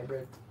was a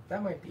hybrid,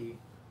 that might be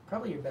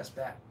probably your best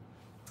bet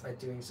at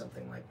doing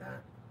something like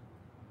that.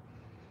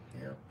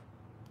 Yeah.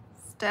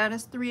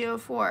 Status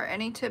 304.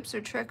 Any tips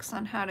or tricks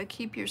on how to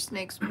keep your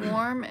snakes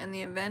warm in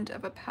the event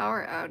of a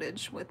power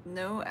outage with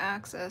no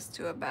access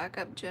to a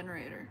backup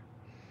generator?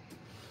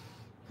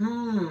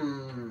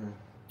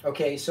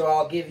 Okay, so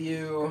I'll give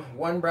you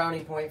 1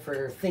 brownie point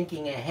for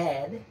thinking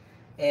ahead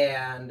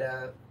and,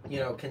 you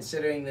know,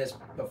 considering this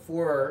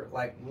before,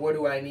 like, what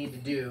do I need to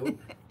do?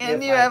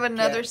 And you have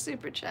another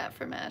super chat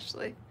from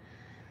Ashley.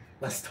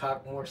 Let's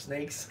talk more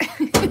snakes.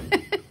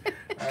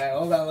 All right,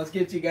 hold on. Let's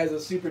get you guys a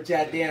super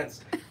chat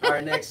dance.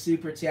 Our next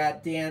super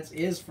chat dance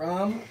is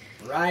from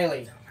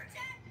Riley.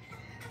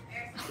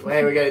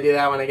 Wait, we got to do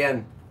that one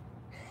again.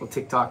 We'll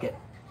TikTok it.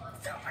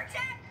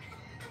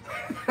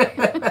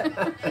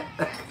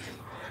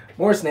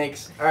 More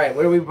snakes. All right,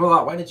 what do we pull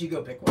out? Why did you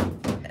go pick one?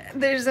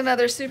 There's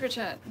another super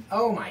chat.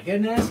 Oh my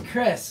goodness,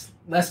 Chris.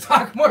 Let's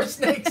talk more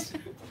snakes.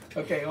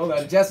 Okay, hold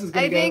on. Jess is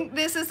going to go. I think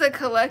this is a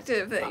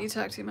collective that you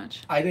talk too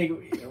much. I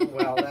think,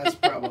 well, that's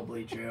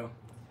probably true.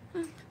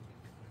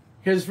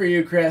 Here's for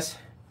you, Chris.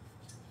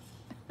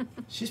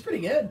 She's pretty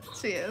good.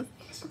 She is.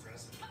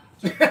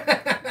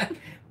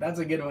 That's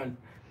a good one.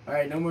 All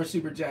right, no more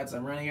super chats.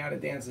 I'm running out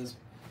of dances.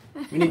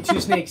 We need 2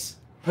 snakes.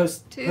 Two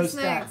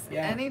snakes.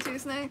 Yeah. Any 2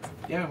 snakes?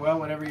 Yeah, well,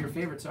 whatever your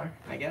favorites are,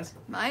 I guess.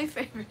 My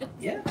favorite.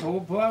 Yeah,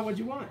 we'll pull out what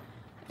you want.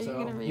 Are So you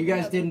gonna read you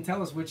guys that? didn't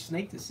tell us which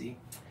snake to see.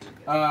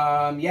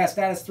 Yeah,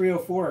 status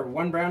 304.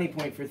 1 brownie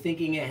point for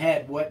thinking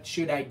ahead. What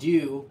should I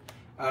do?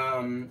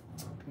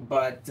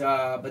 But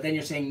then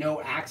you're saying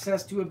no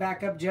access to a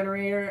backup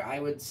generator. I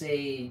would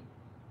say,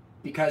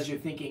 because you're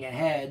thinking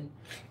ahead,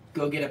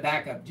 go get a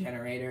backup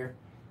generator.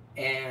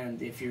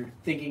 And if you're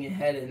thinking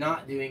ahead and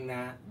not doing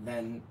that,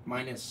 then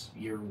minus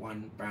your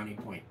 1 brownie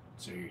point,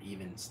 so you're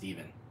even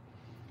Steven.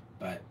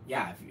 But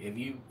yeah,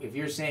 if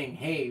you're saying,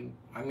 hey,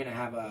 I'm gonna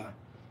have a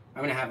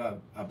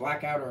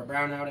blackout or a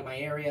brownout in my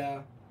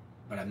area,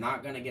 but I'm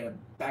not gonna get a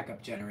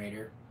backup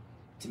generator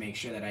to make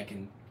sure that I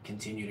can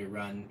continue to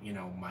run, you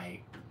know, my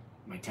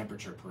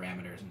temperature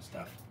parameters and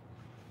stuff,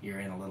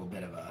 you're in a little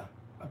bit of a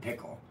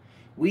pickle.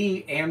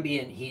 We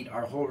ambient heat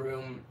our whole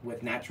room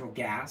with natural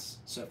gas,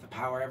 so if the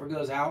power ever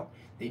goes out,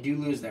 they do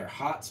lose their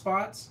hot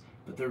spots,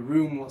 but the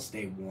room will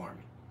stay warm.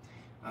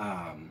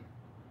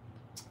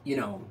 You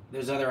know,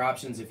 there's other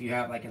options if you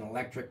have like an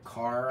electric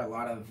car. A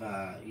lot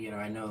of, you know,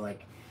 I know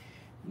like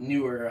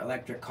newer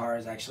electric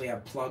cars actually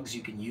have plugs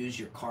you can use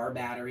your car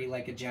battery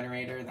like a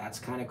generator. That's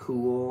kind of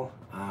cool.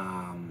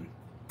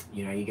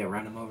 You know, you can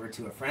run them over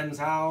to a friend's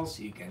house.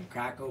 You can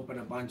crack open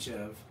a bunch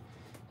of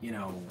you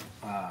know,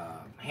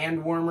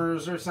 hand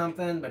warmers or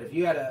something. But if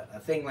you had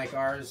a thing like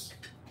ours,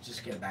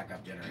 just get a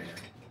backup generator.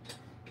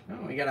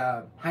 Oh, we got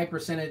a high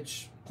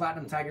percentage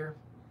platinum tiger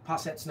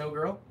posset snow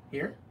girl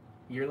here,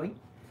 yearling.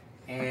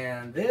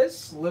 And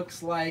this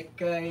looks like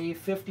a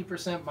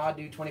 50% mod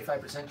do,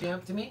 25%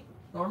 jam to me.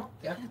 Normal,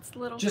 yeah. It's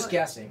little. Just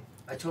guessing.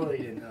 I totally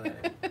didn't know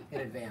that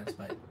in advance,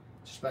 but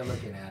just by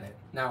looking at it.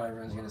 Now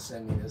everyone's gonna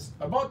send me this.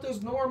 I bought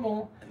this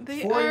normal.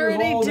 They 4 years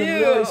already old do.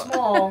 and really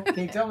small. Can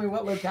you tell me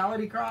what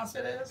locality cross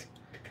it is?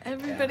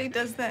 Everybody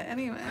does that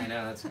anyway. I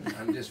know.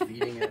 I'm just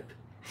feeding it.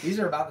 These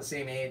are about the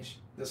same age.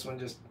 This one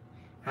just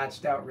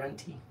hatched out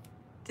renty.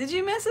 Did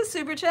you miss a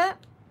super chat?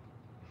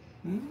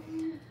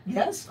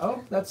 Yes.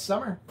 Oh, that's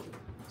Summer.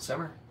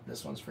 Summer,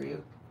 this one's for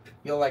you.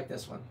 You'll like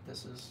this one.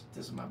 This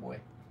is my boy.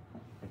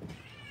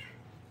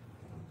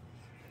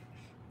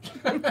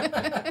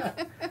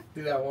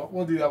 Do that one.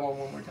 We'll do that one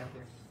more time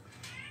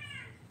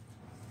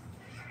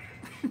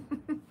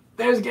here.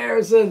 There's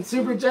Garrison,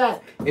 super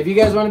chat. If you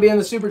guys want to be in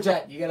the super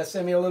chat, you gotta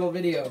send me a little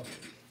video.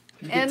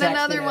 And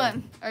another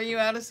one. Are you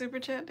out of super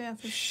chat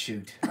dances?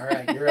 Shoot. All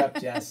right, you're up,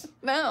 Jess.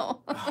 No.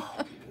 Oh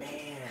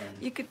man.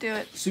 You could do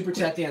it. Super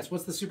chat dance.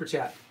 What's the super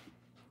chat?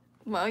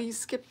 Well, you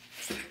skipped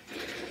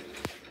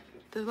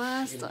the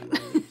last one.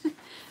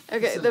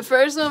 Okay, the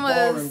first one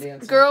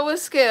was girl with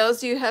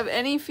scales. Do you have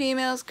any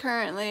females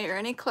currently or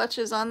any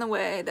clutches on the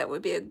way that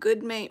would be a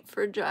good mate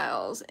for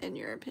Giles, in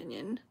your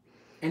opinion?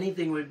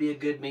 Anything would be a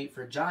good mate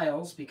for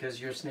Giles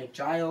because your snake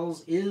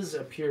Giles is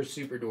a pure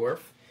super dwarf.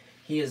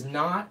 He is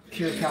not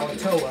pure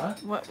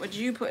Kalatoa. What would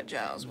you put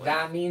Giles with?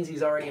 That means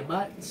he's already a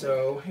mutt,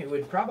 so it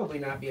would probably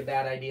not be a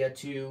bad idea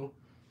to,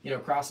 you know,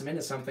 cross him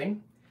into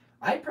something.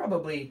 I'd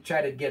probably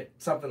try to get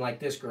something like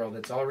this girl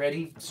that's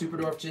already super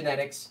dwarf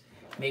genetics.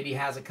 Maybe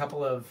has a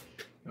couple of,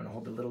 you want to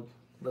hold the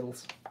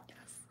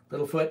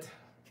little foot,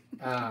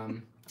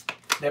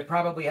 that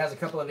probably has a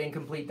couple of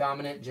incomplete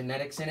dominant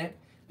genetics in it,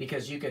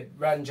 because you could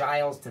run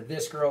Giles to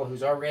this girl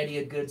who's already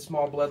a good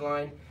small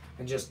bloodline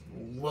and just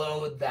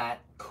load that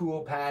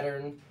cool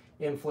pattern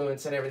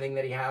influence and everything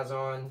that he has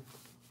on.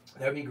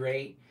 That'd be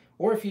great.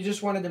 Or if you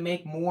just wanted to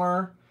make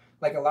more,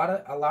 like a lot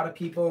of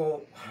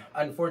people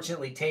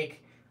unfortunately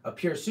take a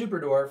pure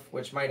super dwarf,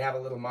 which might have a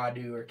little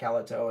Madu or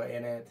Kalatoa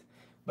in it,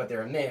 but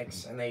they're a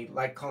mix, and they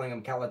like calling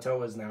them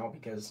Kalatoas now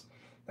because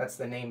that's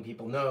the name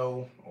people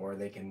know, or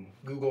they can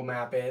Google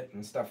map it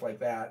and stuff like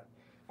that.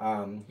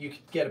 You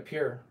could get a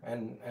pure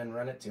and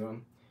run it to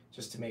them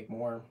just to make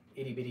more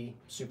itty-bitty,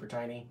 super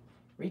tiny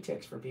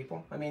retics for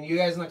people. I mean, you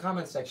guys in the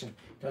comments section,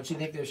 don't you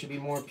think there should be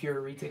more pure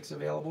retics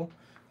available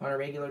on a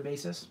regular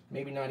basis?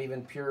 Maybe not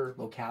even pure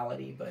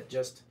locality, but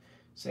just,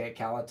 say, a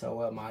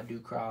Kalatoa, Madu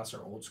Cross,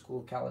 or old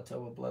school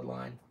Kalatoa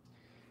bloodline.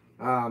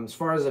 As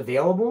far as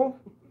available,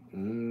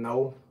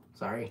 no,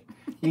 sorry.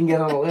 You can get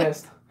on the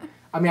list.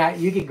 I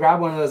mean, you could grab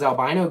one of those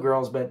albino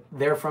girls, but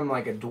they're from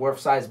like a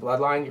dwarf-sized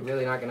bloodline. You're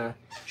really not going to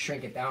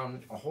shrink it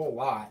down a whole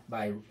lot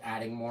by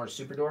adding more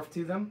super dwarf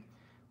to them.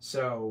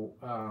 So,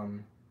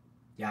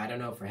 yeah, I don't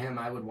know. For him,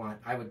 I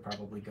would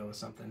probably go with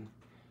something,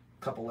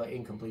 a couple of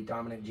incomplete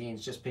dominant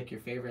genes. Just pick your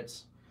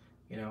favorites.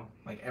 You know,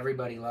 like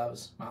everybody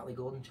loves Motley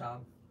Golden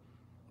Child.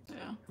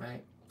 Yeah.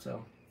 Right?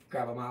 So,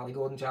 grab a Motley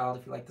Golden Child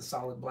if you like the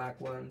solid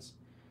black ones.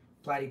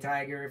 Platy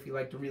Tiger if you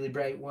like the really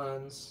bright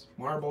ones.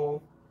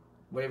 Marble,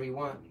 whatever you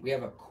want. We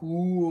have a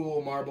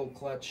cool marble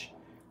clutch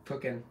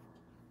cooking.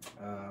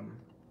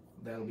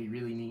 That'll be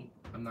really neat.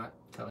 I'm not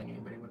telling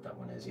anybody what that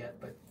one is yet,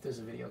 but there's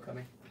a video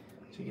coming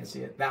so you can see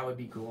it. That would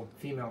be cool.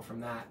 Female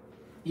from that.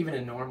 Even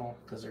in normal,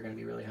 because they're going to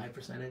be really high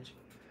percentage.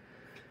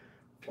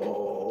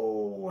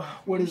 Oh,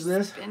 what is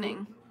this?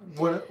 Spinning.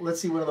 Let's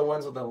see, what are the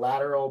ones with the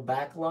lateral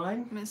back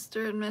line?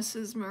 Mr. and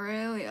Mrs.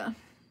 Morelia.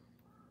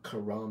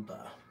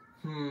 Caramba.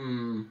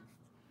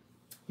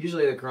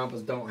 Usually the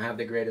Carampas don't have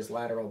the greatest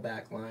lateral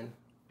back line.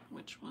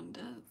 Which one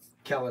does?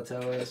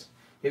 Kalatoas.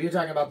 If you're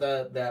talking about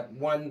that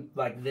one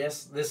like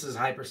this is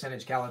high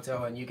percentage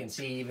Kalatoa, and you can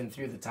see even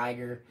through the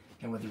tiger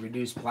and with the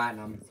reduced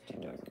platinum,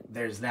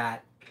 there's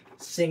that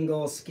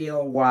single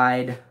scale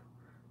wide,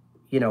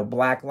 you know,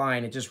 black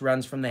line. It just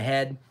runs from the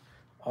head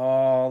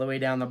all the way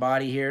down the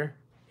body here.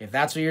 If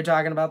that's what you're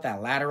talking about,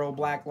 that lateral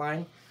black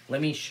line,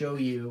 let me show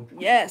you.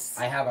 Yes.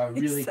 I have a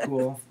really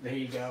cool. There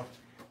you go.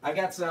 I've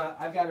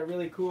got a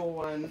really cool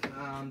one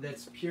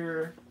that's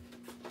pure.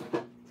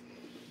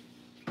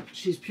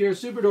 She's pure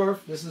super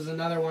dwarf. This is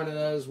another one of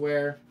those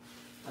where,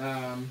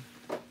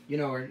 you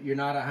know, you're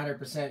not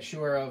 100%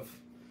 sure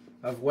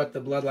of what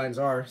the bloodlines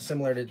are.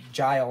 Similar to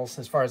Giles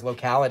as far as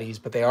localities,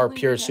 but they are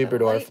pure super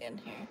dwarf.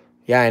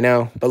 Yeah, I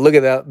know. But look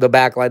at the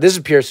back line. This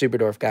is pure super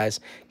dwarf, guys.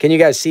 Can you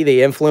guys see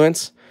the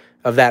influence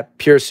of that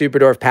pure super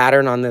dwarf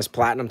pattern on this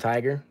platinum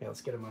tiger? Yeah,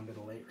 let's get him under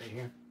the light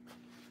right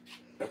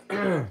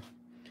here.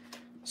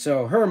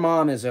 So her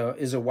mom is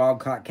a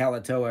wild-caught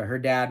Kalatoa. Her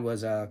dad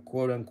was a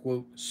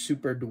quote-unquote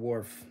super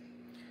dwarf.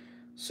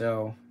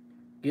 So,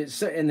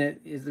 and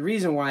the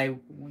reason why,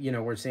 you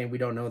know, we're saying we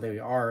don't know they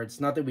are, it's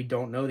not that we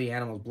don't know the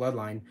animal's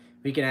bloodline.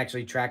 We can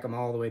actually track them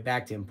all the way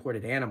back to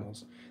imported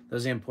animals.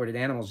 Those imported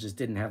animals just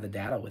didn't have the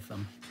data with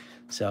them.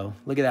 So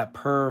look at that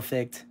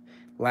perfect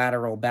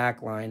lateral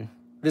back line.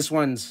 This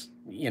one's,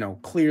 you know,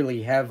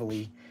 clearly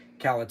heavily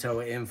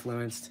Kalatoa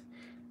influenced.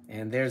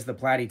 And there's the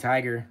Platy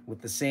Tiger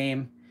with the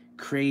same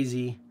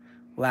crazy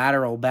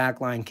lateral back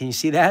line. Can you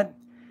see that?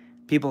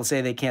 People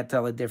say they can't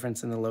tell the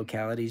difference in the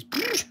localities.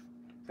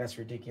 That's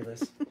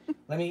ridiculous.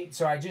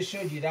 So I just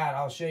showed you that.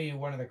 I'll show you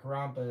one of the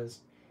Karampas,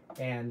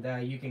 and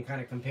you can kind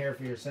of compare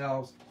for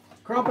yourselves.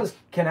 Karampas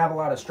can have a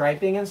lot of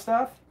striping and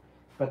stuff,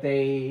 but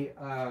they,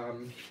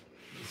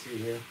 let's see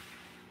here.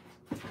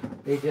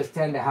 They just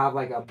tend to have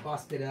like a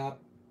busted up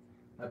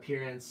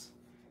appearance.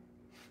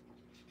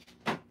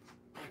 You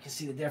can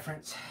see the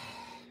difference.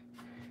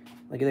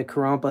 Look at the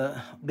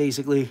Karampa.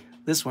 Basically,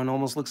 this one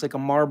almost looks like a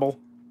marble.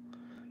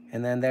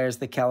 And then there's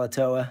the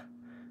Kalatoa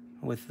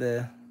with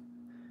the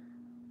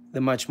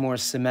much more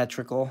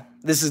symmetrical.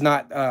 This is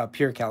not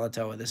pure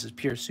Kalatoa. This is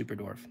pure Super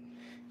Dwarf.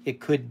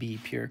 It could be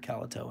pure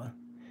Kalatoa,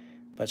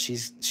 but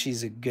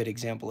she's a good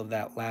example of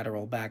that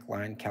lateral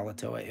backline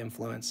Kalatoa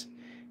influence.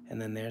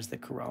 And then there's the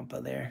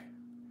Karampa there,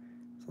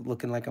 so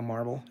looking like a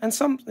marble. And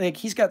some, like,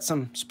 he's got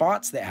some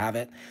spots that have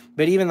it,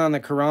 but even on the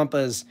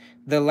Karampas,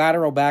 the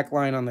lateral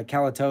backline on the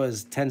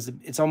Kalatoas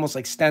it's almost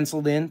like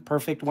stenciled in,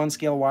 perfect 1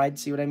 scale wide.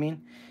 See what I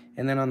mean?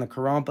 And then on the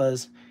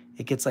Karampas,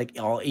 it gets like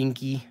all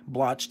inky,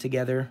 blotched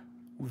together,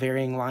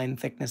 varying line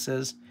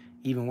thicknesses,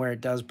 even where it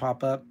does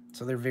pop up.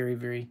 So they're very,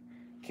 very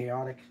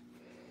chaotic,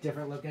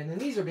 different looking. And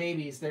these are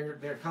babies.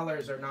 Their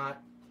colors are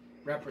not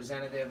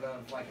representative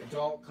of like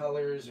adult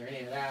colors or any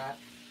of that.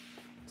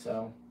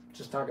 So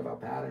just talk about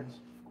patterns.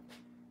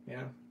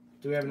 Yeah.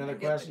 Do we have another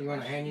question? You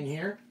want to hang in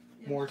here?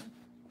 Yeah.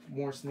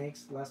 More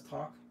snakes, less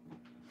talk.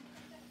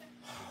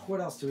 What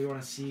else do we want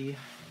to see?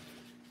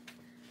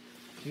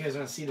 You guys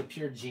want to see the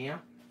pure jam?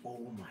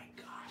 Oh my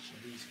gosh,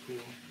 are these cool?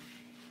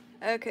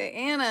 Okay,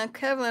 Anna,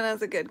 Kevlin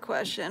has a good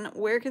question.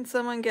 Where can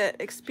someone get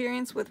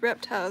experience with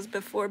reptiles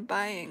before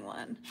buying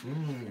one?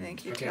 I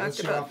think you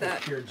talked about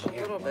that pure jam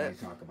a little bit.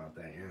 Talk about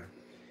that, yeah.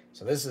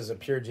 So this is a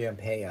pure jam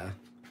paya.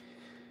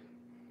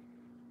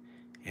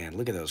 And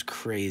look at those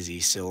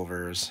crazy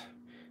silvers.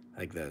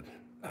 Like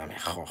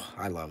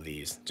I love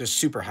these. Just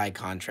super high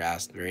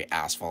contrast, very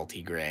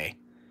asphalty gray.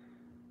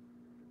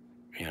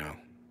 You know,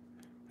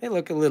 they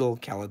look a little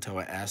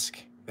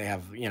Kalatoa-esque. They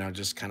have, you know,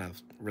 just kind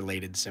of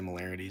related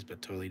similarities,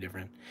 but totally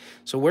different.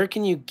 So where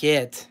can you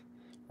get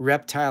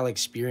reptile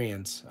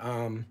experience?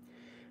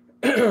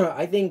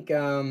 I think you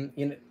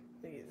know,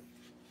 it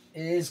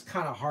is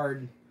kind of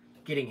hard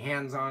getting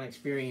hands-on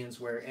experience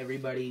where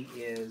everybody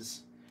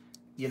is,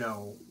 you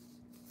know,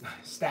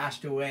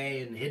 stashed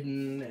away and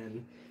hidden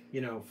and,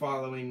 you know,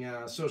 following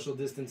social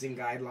distancing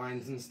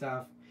guidelines and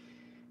stuff.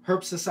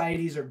 Herp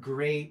societies are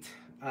great.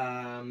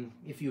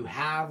 If you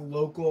have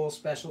local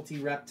specialty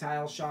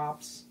reptile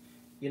shops,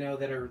 you know,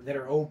 that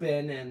are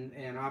open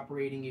and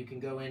operating, you can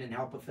go in and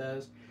help with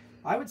those.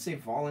 I would say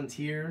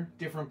volunteer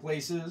different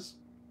places.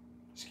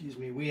 Excuse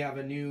me. We have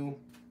a new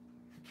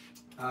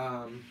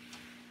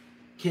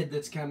kid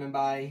that's coming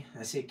by.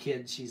 I say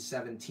kid, she's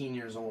 17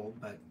 years old,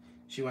 but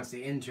she wants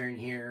to intern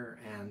here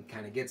and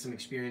kind of get some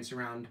experience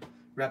around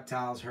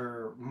reptiles.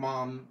 Her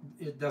mom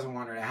doesn't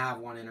want her to have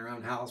one in her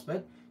own house,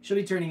 but she'll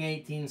be turning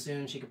 18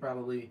 soon. She could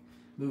probably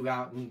move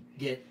out and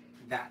get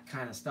that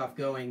kind of stuff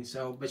going.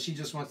 So, but she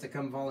just wants to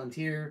come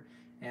volunteer,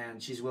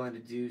 and she's willing to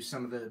do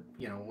some of the,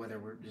 you know, whether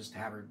we're just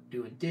have her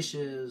doing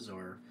dishes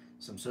or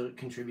some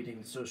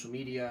contributing to social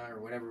media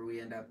or whatever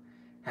we end up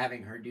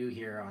having her do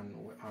here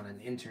on an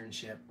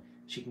internship.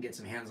 She can get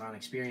some hands-on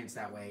experience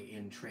that way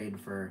in trade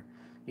for,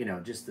 you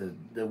know, just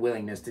the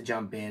willingness to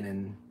jump in.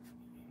 And,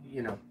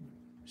 you know,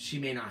 she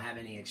may not have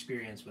any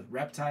experience with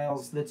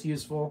reptiles that's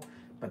useful,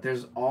 but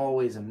there's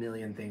always a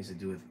million things to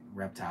do with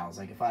reptiles.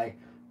 Like if I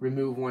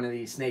remove one of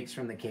these snakes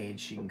from the cage,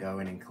 she can go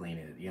in and clean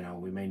it. You know,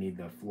 we may need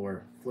the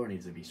floor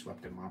needs to be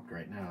swept and mopped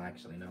right now,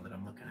 actually, now that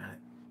I'm looking at it.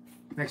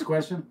 Next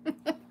question.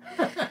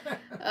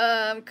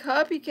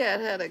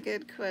 Copycat had a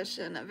good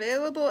question.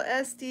 Available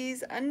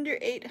SDs under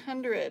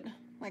 800,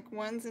 like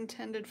ones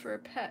intended for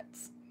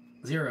pets.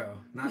 0,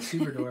 not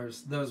super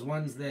dwarfs. Those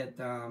ones that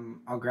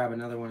I'll grab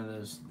another one of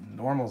those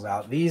normals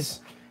out.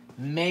 These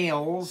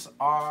males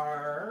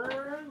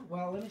are,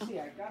 well, let me see.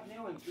 I got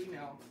male and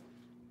female.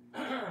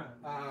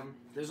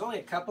 There's only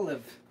a couple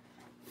of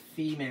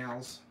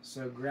females,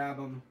 so grab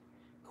them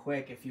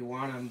quick if you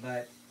want them.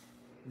 But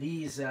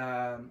these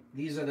are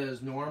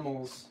those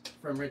normals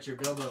from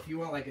Richard Bilbo. If you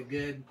want like a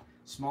good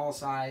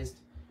small-sized,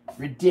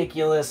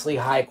 ridiculously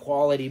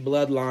high-quality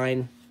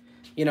bloodline,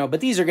 you know.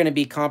 But these are going to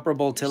be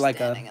comparable to like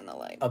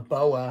a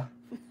boa,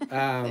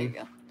 there you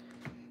go.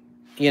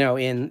 You know,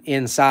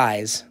 in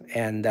size.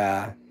 And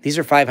these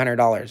are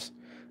 $500.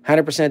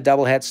 100%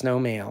 double het snow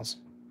males.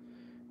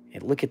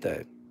 And look at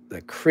the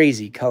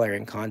crazy color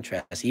and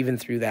contrast, even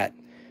through that,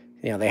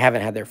 you know, they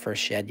haven't had their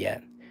first shed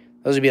yet.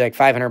 Those would be like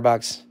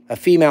 $500. A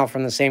female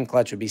from the same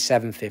clutch would be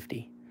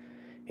 $750.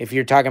 If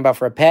you're talking about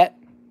for a pet,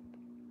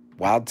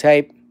 wild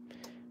type,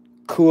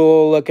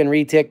 cool looking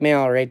retic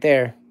male right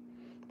there.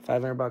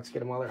 $500, get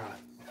them while they're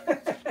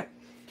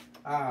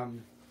hot.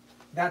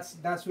 that's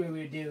what we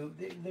would do.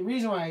 The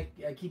reason why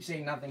I keep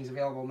saying nothing's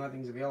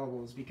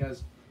available is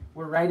because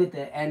we're right at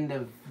the end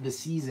of the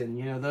season.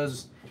 You know,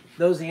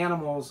 those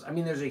animals, I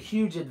mean, there's a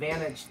huge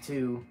advantage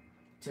to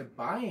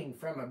buying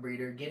from a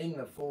breeder, getting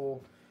the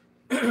full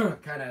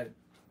kind of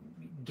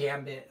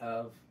gambit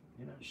of,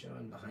 you're not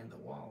showing behind the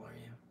wall, are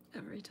you?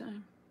 Every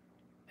time.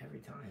 Every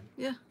time.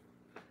 Yeah.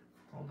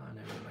 Hold on,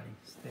 everybody.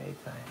 Stay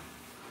tight.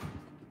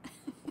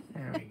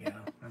 There we go.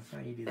 That's how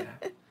you do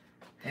that.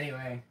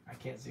 Anyway, I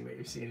can't see what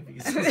you're seeing, if you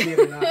can still see it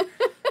or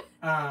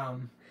not.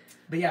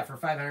 But yeah, for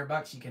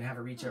 $500, you can have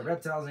a Reach Out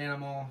Reptiles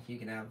animal. You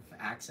can have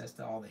access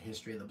to all the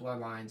history of the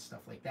bloodline,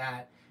 stuff like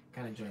that.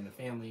 Kind of join the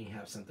family,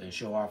 have something to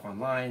show off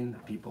online.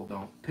 People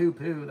don't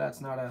poo-poo.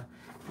 That's not a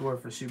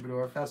dwarf or super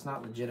dwarf. That's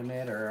not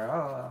legitimate. Or,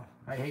 oh,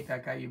 I hate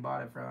that guy you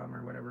bought it from,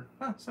 or whatever.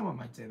 Huh, someone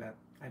might say that.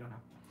 I don't know.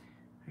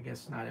 I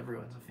guess not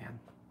everyone's a fan.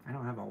 I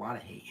don't have a lot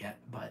of hate yet,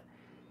 but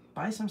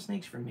buy some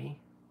snakes from me.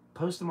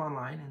 Post them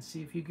online and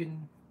see if you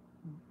can,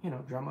 you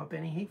know, drum up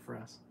any hate for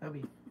us.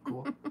 That'd be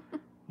cool.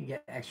 You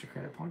get extra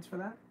credit points for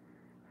that.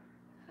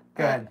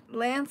 Go ahead.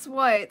 Lance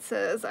White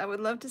says, I would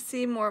love to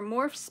see more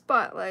morph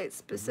spotlights,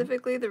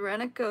 specifically the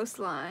Rennick Ghost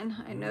line.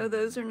 I know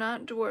those are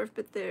not dwarf,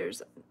 but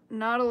there's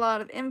not a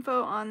lot of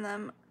info on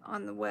them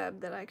on the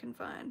web that I can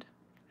find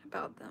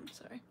about them.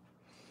 Sorry.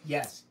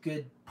 Yes,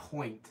 good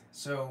point.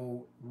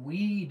 So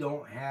we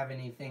don't have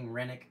anything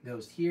Rennick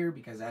Ghost here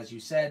because, as you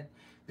said,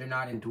 they're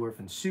not in dwarf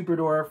and super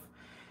dwarf.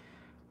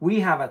 We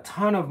have a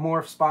ton of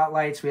morph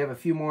spotlights. We have a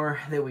few more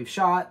that we've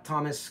shot.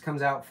 Thomas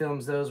comes out,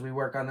 films those. We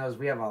work on those.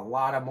 We have a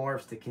lot of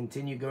morphs to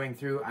continue going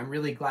through. I'm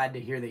really glad to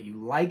hear that you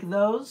like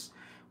those.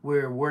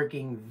 We're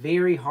working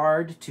very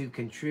hard to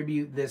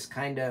contribute this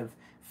kind of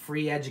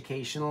free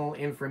educational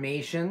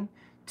information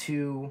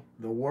to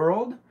the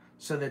world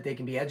so that they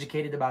can be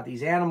educated about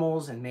these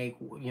animals and make,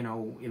 you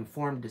know,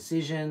 informed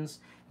decisions,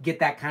 get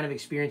that kind of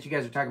experience. You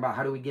guys are talking about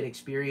how do we get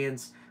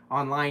experience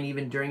online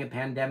even during a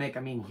pandemic. I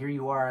mean, here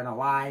you are on a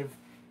live.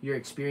 Your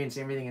experience,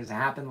 everything has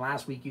happened.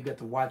 Last week you got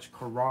to watch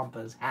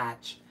Karampa's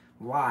hatch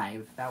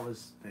live. That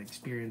was the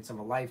experience of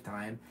a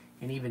lifetime,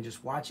 and even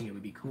just watching it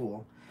would be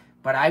cool.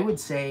 But I would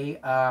say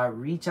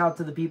reach out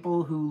to the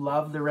people who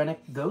love the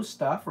Rennick Ghost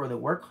stuff or that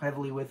work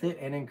heavily with it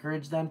and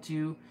encourage them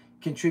to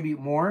contribute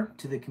more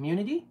to the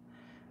community.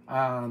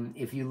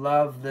 If you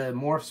love the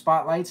morph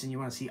spotlights and you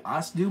want to see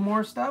us do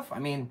more stuff, I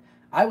mean,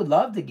 I would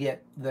love to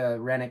get the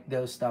Rennick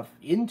Ghost stuff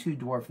into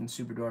dwarf and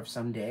super dwarf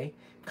someday.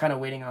 Kind of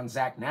waiting on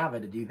Zach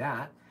Nava to do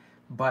that.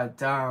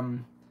 But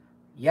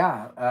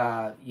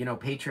yeah, you know,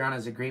 Patreon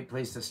is a great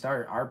place to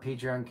start. Our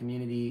Patreon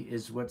community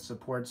is what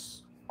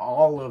supports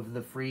all of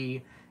the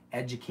free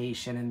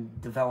education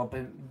and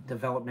development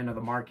of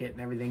the market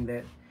and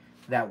everything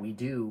that we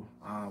do.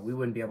 We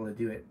wouldn't be able to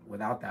do it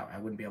without that. I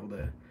wouldn't be able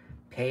to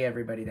pay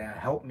everybody to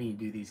help me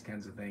do these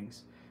kinds of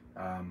things.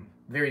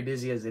 Very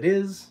busy as it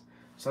is.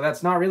 So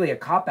that's not really a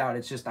cop-out.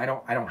 It's just I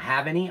don't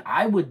have any.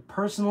 I would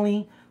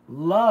personally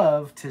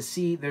love to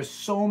see, there's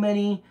so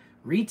many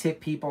retic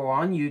people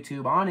on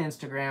YouTube, on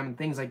Instagram, and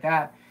things like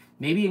that.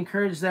 Maybe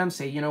encourage them,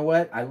 say, you know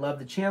what, I love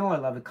the channel, I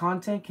love the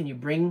content. Can you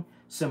bring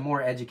some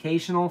more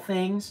educational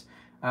things?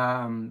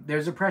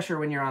 There's a pressure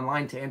when you're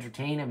online to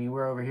entertain. I mean,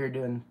 we're over here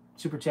doing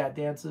super chat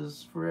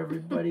dances for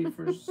everybody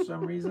for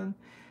some reason.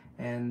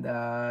 And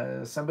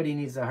somebody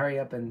needs to hurry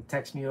up and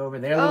text me over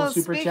their little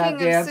super chat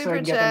dance so I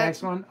can get the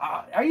next one.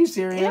 Are you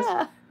serious?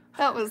 Yeah,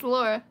 that was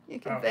Laura. You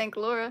can thank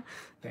Laura.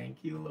 Thank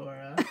you,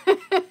 Laura.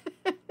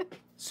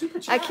 Super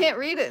chat. I can't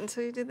read it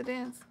until you do the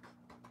dance.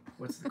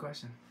 What's the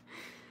question?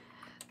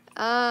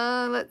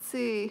 Let's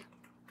see.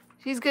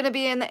 She's going to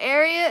be in the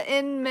area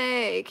in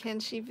May. Can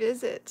she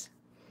visit?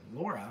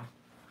 Laura?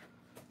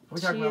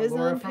 She is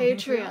on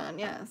Patreon,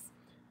 yes.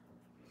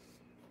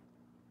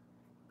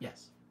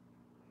 Yes.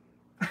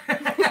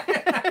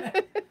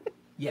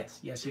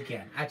 Yes, you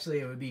can. Actually,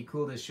 it would be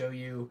cool to show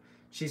you.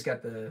 She's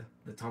got the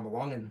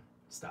Tombalongan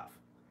stuff.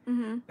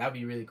 Mm-hmm. That would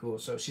be really cool.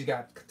 So she's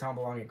got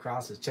Tombalongan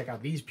crosses. Check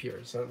out these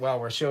pures. So, well,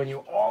 we're showing you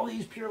all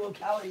these pure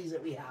localities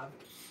that we have.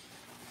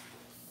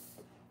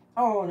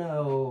 Oh,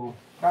 no.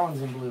 That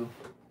one's in blue.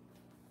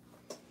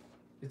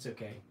 It's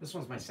okay. This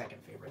one's my second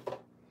favorite.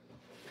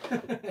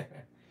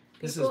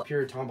 This is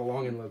pure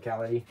Tombalongan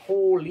locality.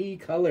 Holy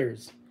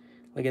colors.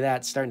 Look at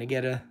that. Starting to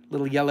get a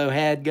little yellow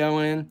head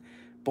going.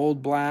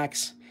 Bold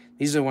blacks.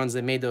 These are the ones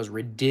that made those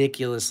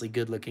ridiculously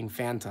good-looking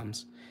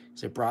phantoms.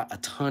 So it brought a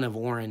ton of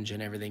orange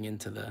and everything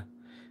into the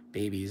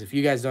babies. If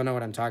you guys don't know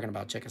what I'm talking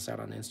about, check us out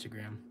on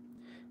Instagram.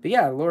 But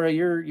yeah, Laura,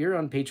 you're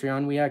on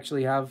Patreon. We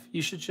actually have,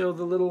 you should show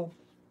the little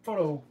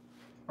photo,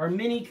 our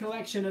mini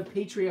collection of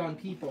Patreon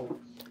people.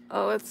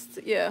 Oh, it's,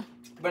 yeah.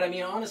 But I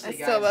mean, honestly,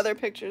 guys. I still have other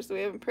pictures that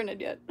we haven't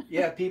printed yet.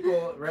 Yeah,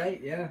 people, right?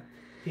 Yeah.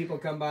 People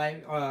come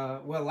by.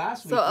 Well,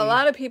 last week. So a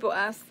lot of people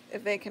ask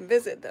if they can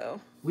visit,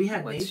 though. We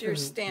had What's your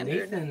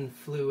standard? Nathan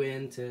flew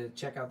in to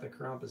check out the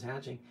Karampa's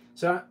hatching.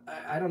 So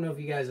I don't know if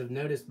you guys have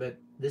noticed, but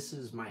this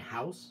is my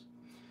house.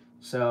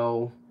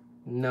 So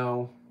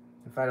no,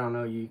 if I don't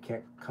know you, you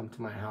can't come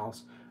to my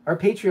house. Our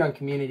Patreon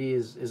community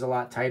is a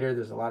lot tighter.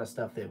 There's a lot of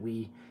stuff that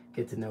we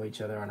get to know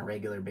each other on a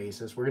regular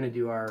basis. We're going to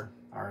do our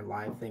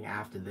live thing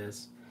after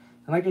this.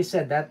 And like I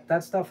said,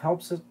 that stuff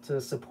helps us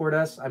to support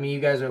us. I mean, you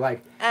guys are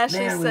like, Ashley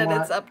man, said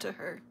it's up to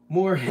her.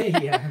 More,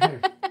 yeah.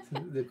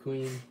 The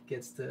queen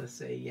gets to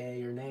say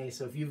yay or nay.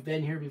 So if you've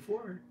been here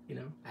before, you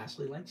know,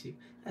 Ashley likes you.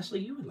 Ashley,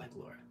 you would like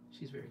Laura.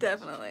 She's very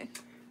Definitely.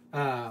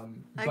 Nice.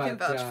 I can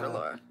vouch for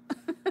Laura.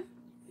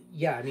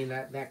 Yeah, I mean,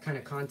 that kind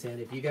of content,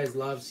 if you guys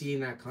love seeing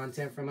that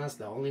content from us,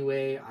 the only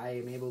way I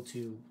am able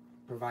to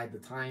provide the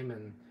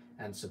time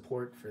and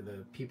support for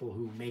the people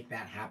who make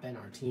that happen,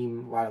 our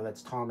team,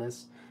 Let's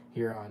Thomas,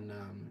 here on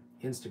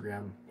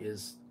Instagram,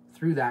 is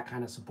through that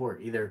kind of support.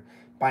 Either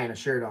buying a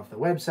shirt off the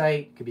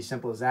website, could be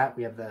simple as that.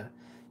 We have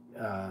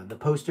the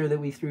poster that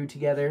we threw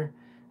together.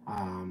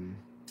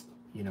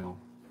 You know,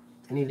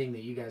 anything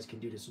that you guys can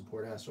do to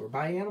support us, or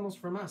buy animals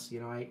from us.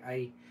 You know,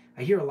 I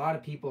hear a lot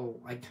of people,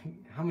 like,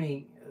 how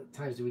many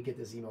times do we get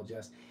this email,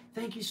 Jess?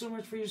 Thank you so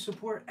much for your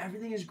support.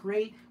 Everything is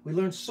great. We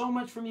learned so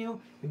much from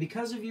you. And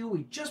because of you,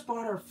 we just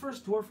bought our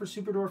first dwarf or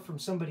super dwarf from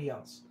somebody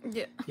else.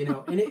 Yeah. You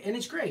know, and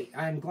it's great.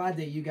 I'm glad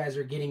that you guys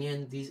are getting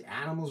in. These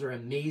animals are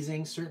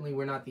amazing. Certainly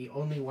we're not the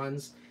only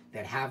ones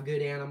that have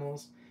good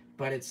animals.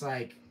 But it's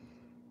like,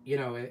 you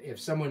know, if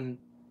someone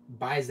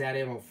buys that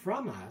animal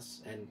from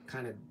us and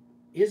kind of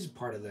is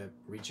part of the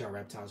Reach Out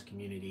Reptiles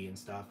community and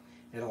stuff,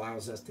 it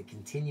allows us to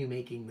continue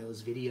making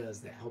those videos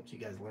that helped you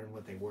guys learn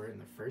what they were in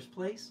the first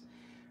place.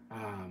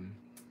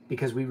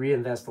 Because we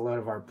reinvest a lot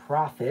of our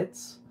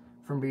profits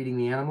from breeding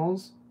the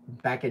animals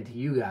back into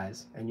you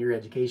guys and your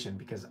education,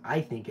 because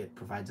I think it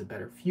provides a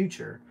better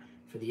future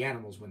for the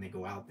animals when they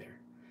go out there.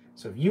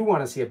 So if you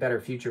want to see a better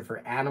future for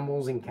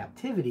animals in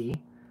captivity,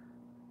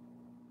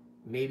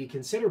 maybe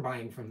consider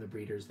buying from the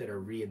breeders that are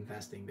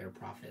reinvesting their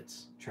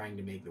profits, trying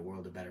to make the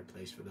world a better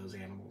place for those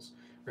animals,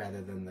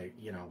 rather than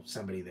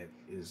somebody that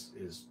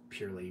is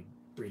purely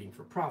breeding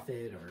for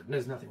profit. Or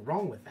there's nothing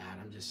wrong with that.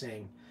 I'm just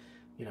saying,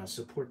 you know,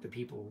 support the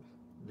people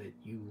that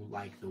you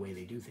like the way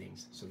they do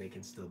things, so they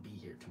can still be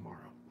here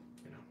tomorrow.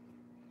 You know.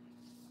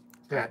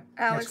 Go ahead.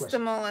 Alex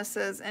Demola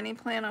says, any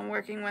plan on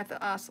working with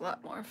the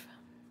ocelot morph?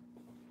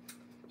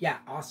 Yeah,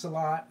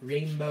 ocelot,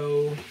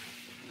 rainbow.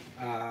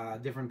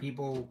 Different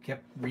people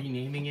kept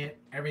renaming it.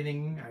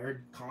 Everything. I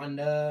heard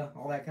conda,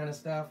 all that kind of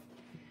stuff.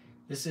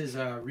 This is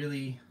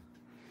really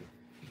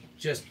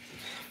just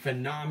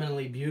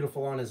phenomenally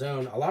beautiful on his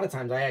own. A lot of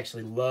times I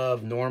actually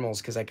love normals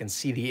because I can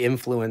see the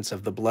influence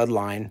of the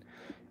bloodline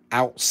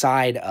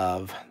outside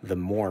of the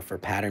morph or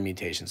pattern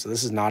mutation. So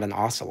this is not an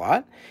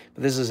ocelot,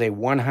 but this is a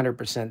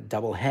 100%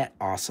 double het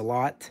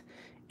ocelot,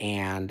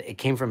 and it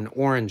came from an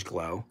orange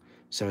glow.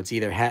 So it's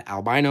either het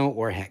albino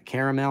or het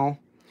caramel.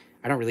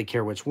 I don't really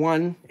care which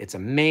one. It's a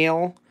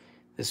male.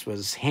 This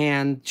was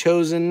hand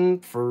chosen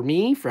for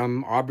me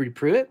from Aubrey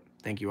Pruitt.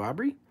 Thank you,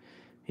 Aubrey.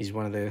 He's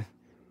one of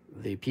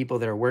the people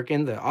that are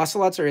working. The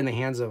ocelots are in the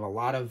hands of a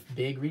lot of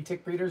big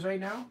retic breeders right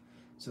now.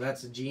 So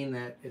that's a gene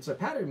that, it's a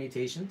pattern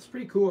mutation. It's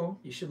pretty cool.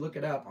 You should look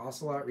it up.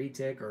 Ocelot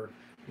retic or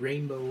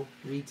rainbow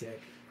retic,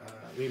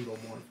 rainbow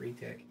morph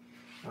retic.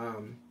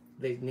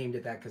 They named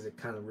it that because it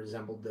kind of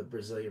resembled the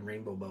Brazilian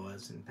rainbow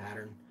boas in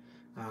pattern.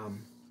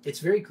 It's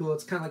very cool.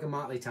 It's kind of like a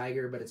Motley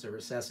Tiger, but it's a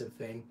recessive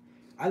thing.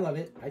 I love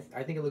it.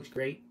 I think it looks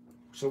great.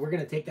 So we're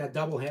going to take that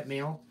double het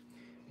male,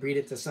 breed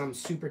it to some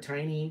super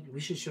tiny. We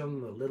should show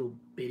them the little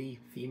bitty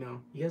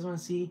female. You guys want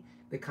to see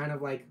the kind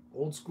of like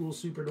old school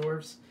super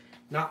dwarfs?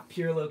 Not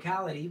pure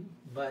locality,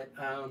 but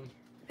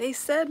they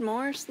said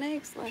more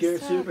snakes last pure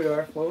time. super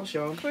dwarf. Well, we'll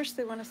show them. Of course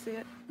they want to see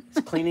it. It's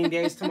cleaning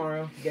days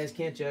tomorrow. You guys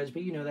can't judge,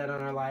 but you know that on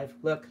our live.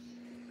 Look,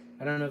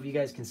 I don't know if you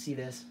guys can see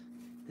this.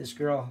 This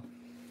girl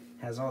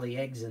has all the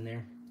eggs in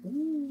there.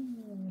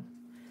 Ooh.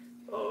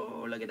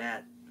 Oh, look at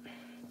that.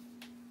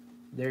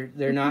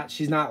 They're not,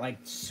 she's not like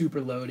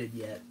super loaded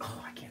yet.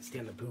 Oh, I can't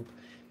stand the poop.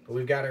 But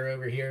we've got her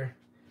over here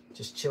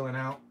just chilling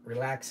out,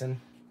 relaxing,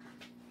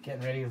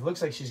 getting ready. It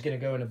looks like she's going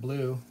to go into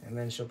blue, and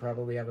then she'll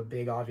probably have a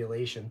big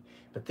ovulation.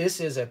 But this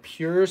is a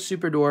pure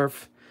super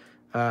dwarf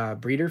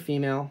breeder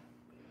female.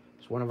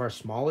 It's one of our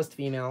smallest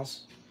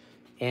females.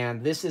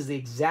 And this is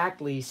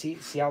exactly, see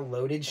how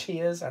loaded she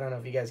is? I don't know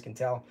if you guys can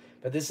tell,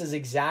 but this is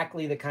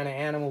exactly the kind of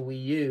animal we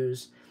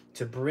use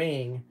to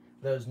bring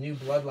those new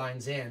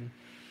bloodlines in.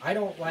 I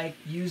don't like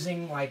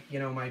using, like, you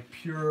know, my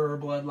pure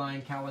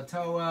bloodline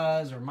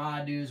Kalatoas or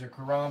Madus or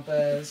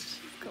Karampas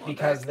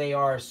because they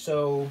are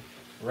so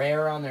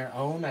rare on their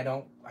own. I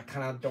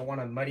kind of don't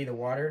want to muddy the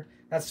water.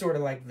 That's sort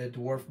of like the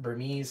dwarf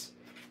Burmese.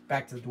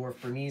 Back to the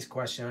dwarf Burmese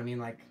question. I mean,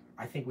 like,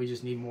 I think we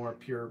just need more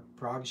pure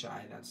prog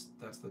shy. That's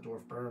the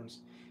dwarf Burms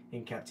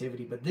in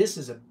captivity. But this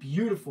is a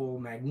beautiful,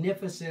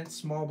 magnificent,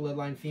 small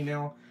bloodline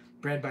female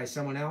bred by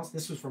someone else.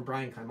 This was from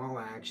Brian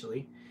Kaimala,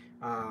 actually.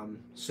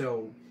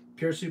 So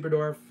pure super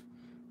dwarf.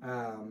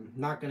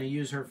 Not going to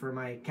use her for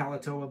my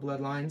Kalatoa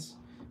bloodlines,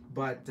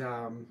 but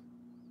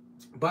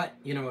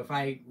you know, if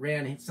I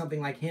ran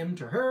something like him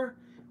to her,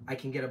 I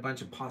can get a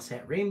bunch of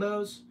Posset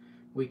rainbows.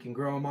 We can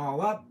grow them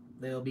all up.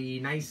 They'll be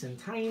nice and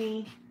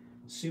tiny,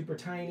 super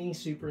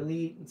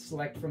elite, and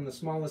select from the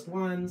smallest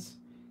ones.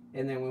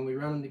 And then when we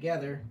run them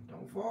together,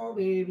 don't fall,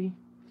 baby.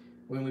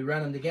 when we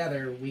run them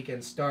together, we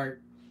can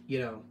start, you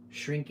know,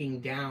 shrinking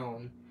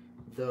down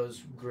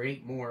those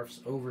great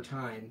morphs over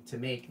time to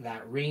make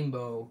that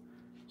rainbow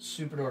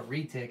super dwarf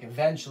retic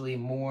eventually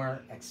more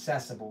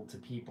accessible to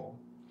people,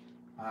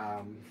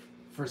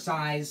 for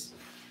size,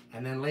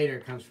 and then later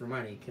it comes for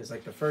money. Because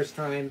like the first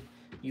time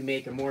you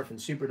make a morph in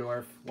super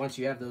dwarf, once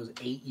you have those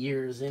 8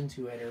 years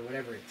into it or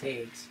whatever it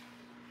takes,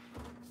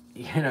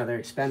 you know, they're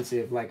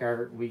expensive. Like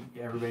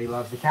everybody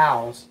loves the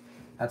cows.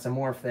 That's a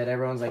morph that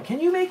everyone's like, can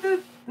you make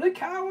the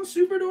cow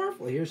super dwarf?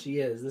 Well, here she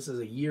is. This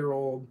is a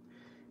year-old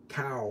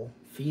cow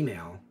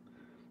female.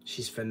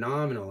 She's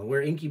phenomenal. And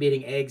we're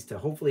incubating eggs to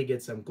hopefully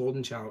get some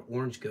golden child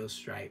orange ghost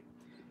stripe,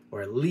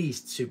 or at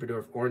least super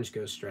dwarf orange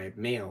ghost stripe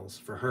males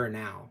for her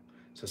now.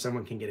 So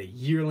someone can get a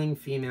yearling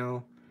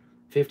female,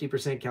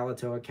 50%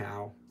 Kalatoa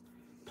cow,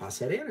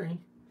 posset anery,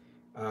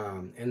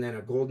 and then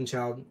a golden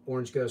child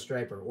orange ghost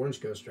stripe or orange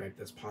ghost stripe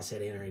that's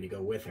posset anery to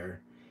go with her.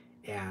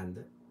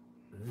 And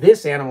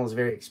this animal is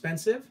very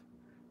expensive.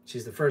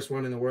 She's the first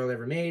one in the world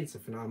ever made. It's a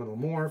phenomenal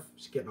morph.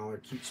 She's getting all her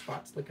cute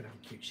spots. Look at how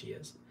cute she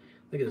is.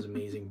 Look at those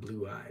amazing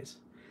blue eyes.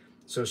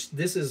 So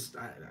this is,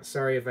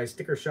 sorry if I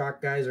sticker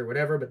shock guys or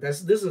whatever, but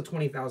this is a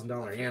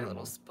 $20,000 animal.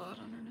 Little spot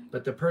on her neck.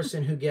 But the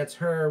person who gets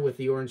her with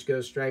the orange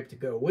ghost stripe to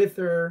go with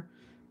her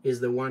is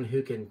the one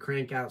who can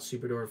crank out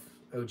super dwarf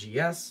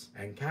OGS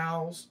and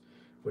cows,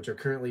 which are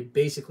currently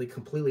basically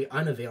completely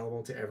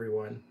unavailable to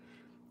everyone.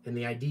 And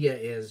the idea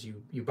is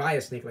you buy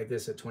a snake like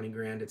this at 20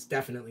 grand. It's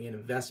definitely an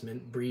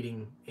investment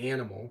breeding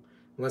animal,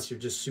 unless you're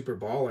just super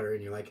baller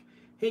and you're like,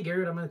 hey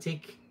Garrett, I'm going to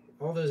take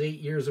all those 8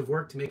 years of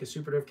work to make a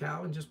super dwarf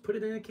cow and just put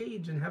it in a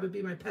cage and have it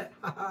be my pet.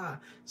 Haha,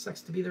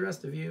 sucks to be the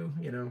rest of you.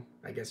 You know,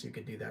 I guess you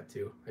could do that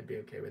too. I'd be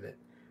okay with it.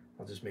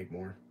 I'll just make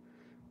more.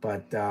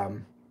 But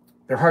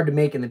they're hard to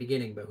make in the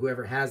beginning, but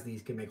whoever has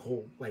these can make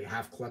whole, like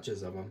half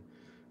clutches of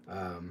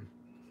them.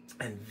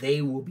 And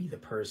they will be the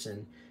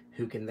person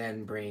who can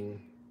then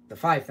bring the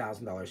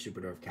 $5,000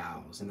 super dwarf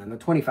cows, and then the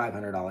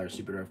 $2,500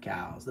 super dwarf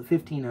cows, the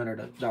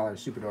 $1,500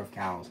 super dwarf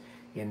cows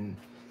in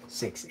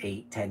 6,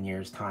 8, 10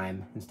 years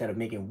time. Instead of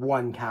making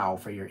one cow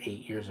for your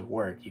 8 years of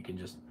work, you can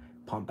just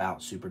pump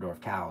out super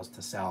dwarf cows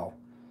to sell.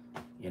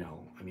 You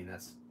know, I mean,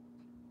 that's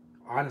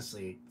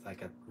honestly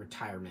like a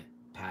retirement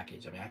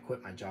package. I mean, I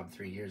quit my job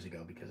 3 years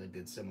ago because I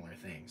did similar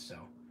things. So,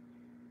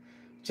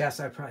 Jess,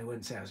 I probably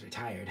wouldn't say I was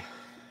retired.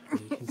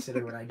 Do you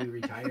consider what I do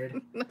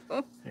retired?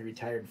 No. I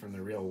retired from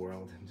the real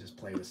world and just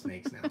play with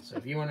snakes now. So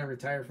if you want to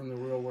retire from the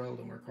real world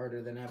and work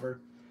harder than ever,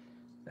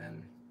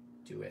 then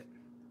do it.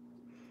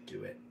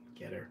 Do it.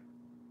 Get her.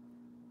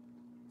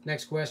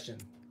 Next question.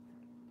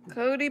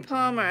 Cody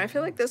Palmer. I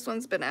feel like this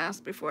one's been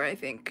asked before, I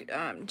think.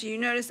 Do you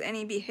notice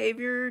any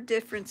behavior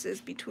differences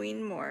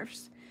between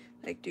morphs?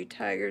 Like, do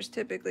tigers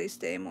typically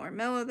stay more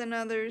mellow than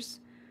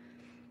others?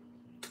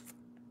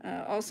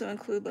 Also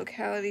include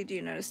locality. Do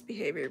you notice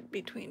behavior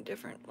between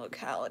different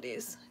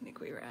localities? I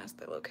think we were asked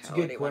the locality. It's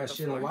a good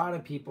question. A lot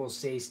of people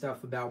say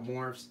stuff about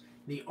morphs.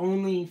 The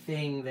only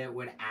thing that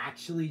would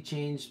actually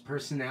change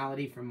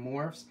personality from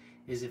morphs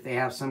is if they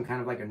have some kind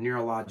of like a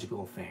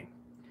neurological thing.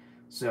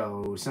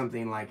 So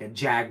something like a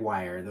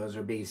jaguar. Those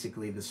are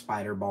basically the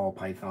spider ball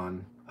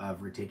python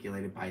of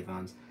reticulated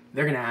pythons.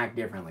 They're going to act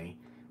differently.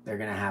 They're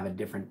going to have a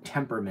different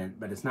temperament,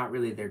 but it's not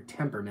really their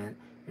temperament.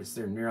 It's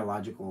their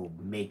neurological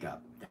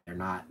makeup.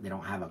 They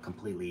don't have a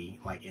completely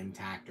like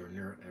intact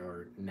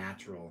or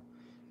natural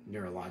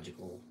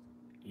neurological,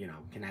 you know,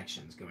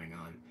 connections going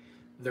on.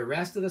 The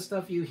rest of the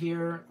stuff you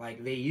hear,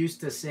 like they used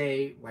to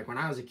say, like when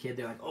I was a kid,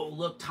 they're like, oh,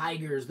 look,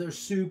 tigers, they're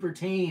super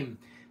tame.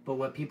 But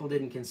what people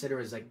didn't consider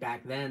is like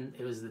back then,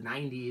 it was the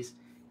 90s,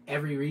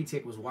 every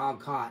retic was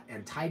wild caught,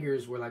 and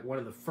tigers were like one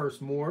of the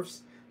first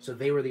morphs. So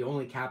they were the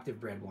only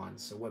captive bred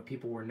ones. So what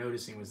people were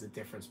noticing was the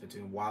difference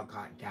between wild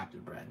caught and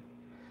captive bred.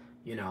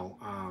 You know,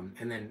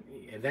 and then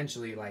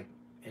eventually, like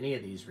any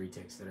of these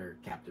retics that are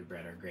captive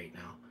bred are great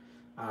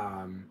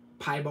now.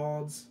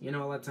 Piebalds, you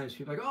know, a lot of times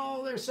people are like,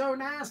 oh, they're so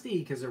nasty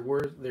because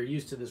they're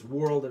used to this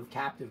world of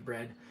captive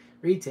bred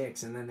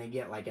retics, and then they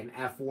get like an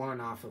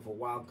F1 off of a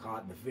wild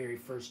caught, the very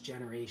first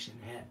generation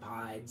het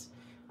pieds,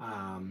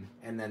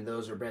 and then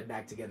those are bred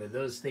back together.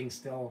 Those things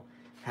still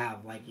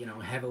have like, you know,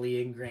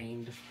 heavily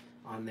ingrained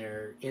on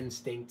their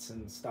instincts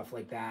and stuff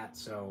like that.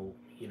 So,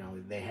 you know,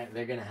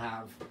 they're gonna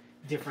have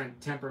different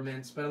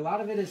temperaments, but a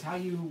lot of it is how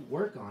you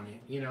work on it,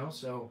 you know.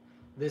 So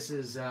this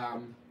is a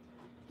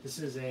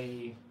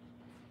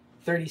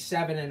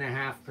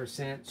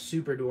 37.5%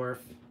 super dwarf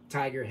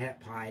tiger het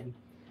pied.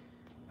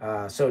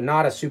 So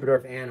not a super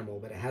dwarf animal,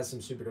 but it has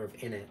some super dwarf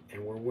in it,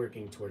 and we're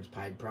working towards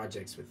pied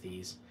projects with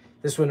these.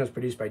 This one was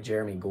produced by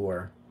Jeremy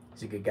Gore.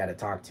 He's a good guy to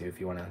talk to if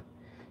you want to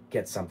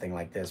get something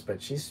like this, but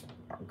she's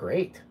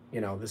great. You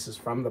know, this is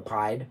from the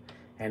pied.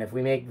 And if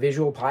we make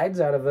visual pieds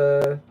out of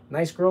a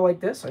nice girl like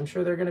this, I'm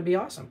sure they're going to be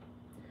awesome.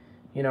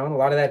 You know, and a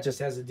lot of that just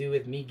has to do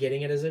with me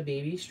getting it as a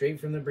baby, straight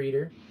from the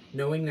breeder,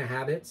 knowing the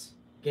habits,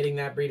 getting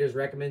that breeder's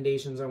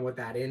recommendations on what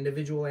that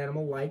individual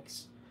animal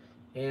likes,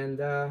 and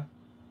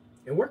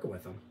working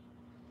with them.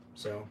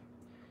 So,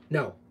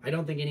 no, I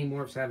don't think any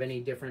morphs have any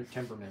different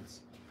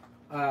temperaments.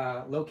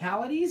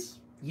 localities,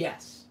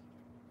 yes.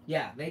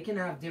 Yeah, they can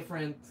have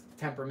different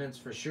temperaments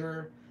for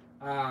sure.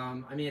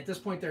 I mean, at this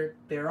point,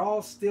 they're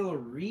all still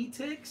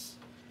retics,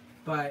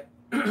 but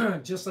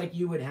just like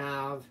you would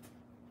have,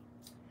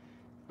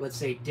 let's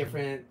say,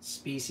 different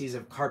species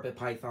of carpet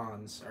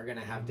pythons are going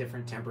to have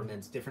different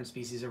temperaments. Different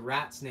species of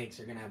rat snakes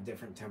are going to have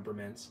different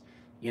temperaments.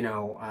 You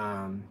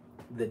know,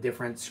 the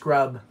different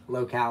scrub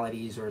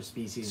localities or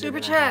species Super are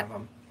going to chat. have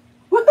them.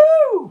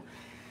 Woohoo!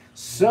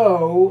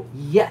 So,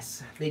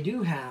 yes, they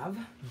do have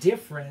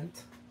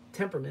different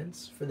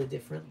temperaments for the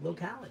different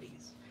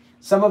localities.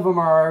 Some of them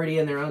are already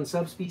in their own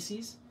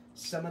subspecies.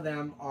 Some of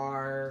them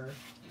are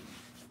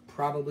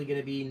probably going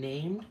to be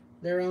named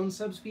their own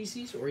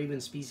subspecies or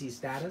even species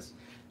status.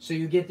 So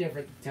you get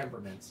different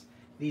temperaments.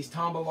 These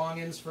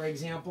tombolongans, for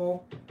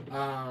example,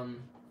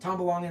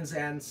 tombolongans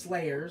and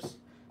slayers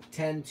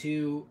tend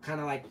to kind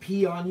of like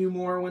pee on you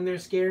more when they're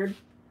scared.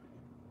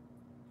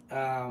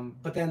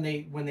 But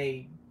then when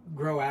they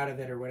grow out of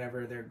it or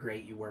whatever, they're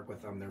great. You work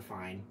with them, they're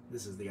fine.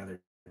 This is the other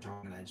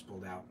Tongan I just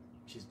pulled out.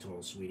 She's a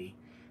total sweetie.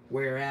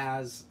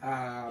 Whereas,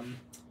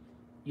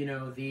 you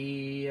know,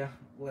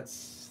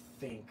 let's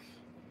think,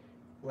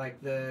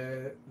 like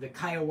the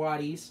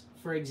coyotes,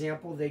 for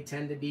example, they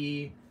tend to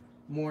be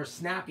more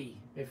snappy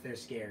if they're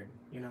scared.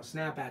 You know,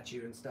 snap at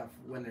you and stuff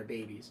when they're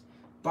babies.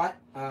 But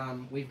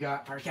we've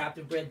got our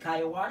captive bred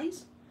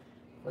coyotes.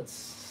 Let's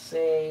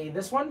say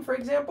this one, for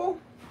example.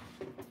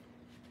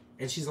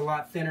 And she's a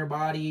lot thinner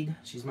bodied.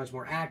 She's much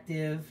more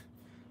active.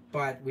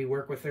 But we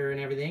work with her and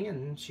everything,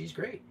 and she's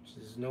great.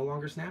 She's no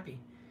longer snappy.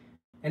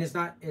 And it's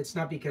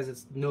not because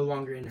it's no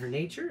longer in her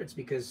nature. It's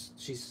because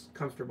she's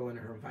comfortable in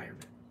her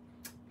environment.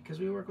 Because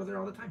we work with her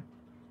all the time.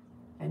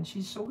 And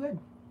she's so good.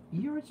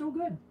 You're so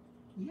good.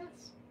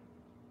 Yes.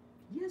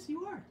 Yes,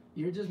 you are.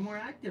 You're just more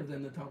active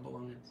than the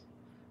tombolongans.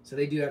 So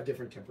they do have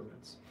different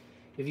temperaments.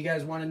 If you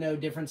guys want to know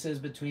differences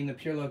between the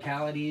pure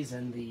localities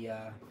and the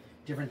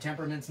different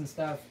temperaments and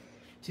stuff,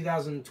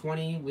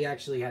 2020 we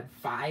actually had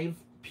 5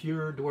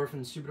 pure dwarf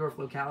and super dwarf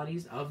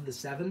localities of the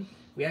 7.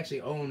 We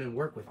actually own and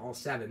work with all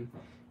 7.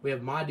 We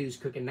have Madus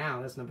cooking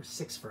now. That's number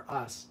 6 for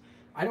us.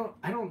 I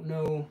don't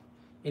know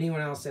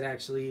anyone else that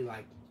actually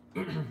like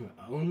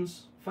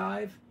owns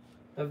 5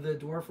 of the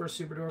dwarf or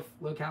super dwarf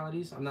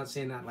localities. I'm not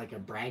saying that like a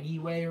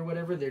braggy way or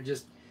whatever.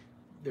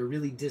 They're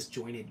really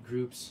disjointed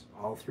groups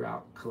all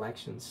throughout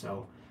collections.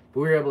 So, but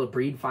we were able to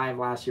breed 5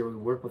 last year. We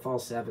work with all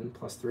 7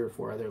 plus 3 or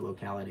 4 other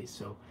localities.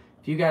 So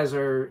if you guys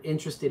are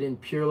interested in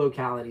pure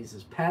localities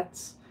as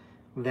pets,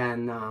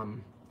 then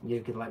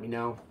you can let me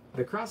know.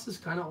 The crosses,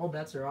 kind of all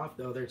bets are off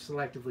though. They're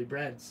selectively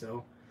bred,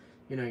 so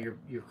you know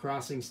you're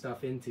crossing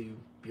stuff into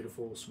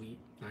beautiful, sweet,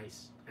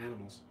 nice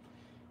animals,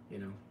 you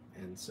know,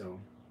 and so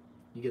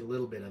you get a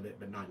little bit of it,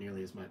 but not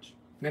nearly as much.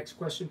 Next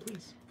question,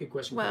 please. Good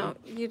question. Well,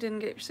 you didn't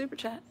get your super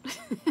chat.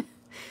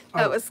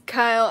 That was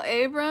Kyle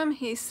Abram.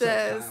 He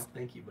says, Kyle.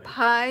 Thank you, buddy.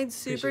 Pied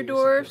super Appreciate your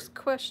dwarfs,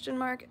 support. question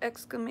mark,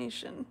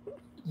 exclamation.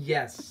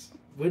 Yes.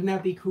 Wouldn't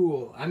that be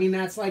cool? I mean,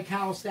 that's like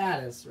cow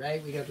status,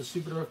 right? We got the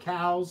super dwarf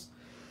cows.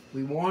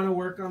 We want to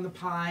work on the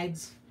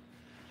pieds.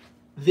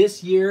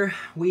 This year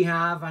we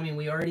have, I mean,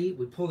 we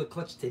pulled a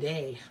clutch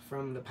today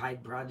from the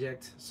pied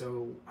project.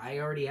 So I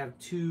already have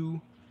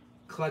 2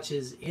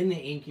 clutches in the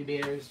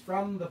incubators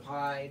from the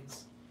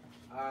pieds.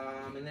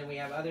 And then we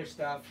have other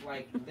stuff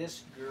like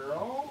this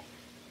girl.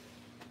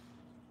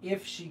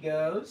 If she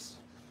goes,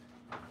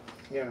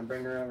 you gonna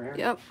bring her over here?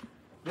 Yep.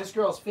 This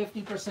girl's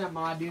 50%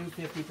 Madu,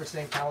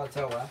 50%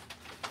 Kalatoa.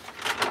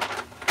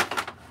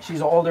 She's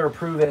an older,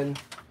 proven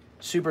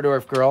super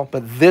dwarf girl,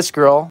 but this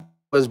girl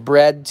was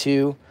bred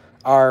to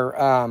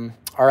our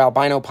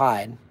albino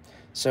pied.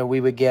 So we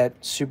would get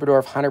super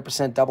dwarf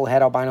 100% double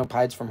head albino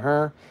pieds from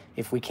her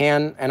if we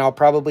can, and I'll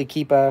probably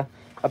keep a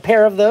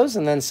pair of those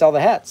and then sell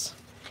the hets.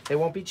 They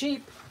won't be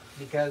cheap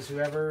because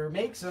whoever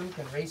makes them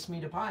can race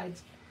me to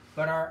pieds.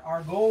 But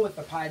our goal with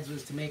the pieds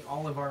was to make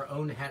all of our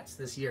own hets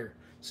this year.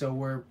 So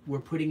we're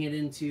putting it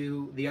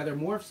into the other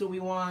morphs that we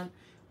want.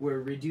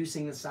 We're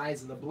reducing the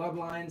size of the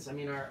bloodlines. I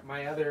mean,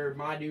 my other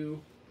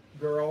Madu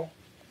girl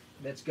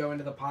that's going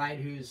to the pied,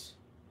 who's,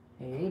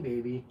 hey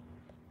baby,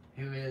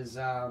 who is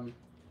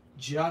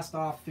just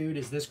off food,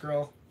 is this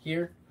girl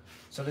here.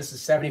 So this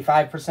is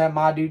 75%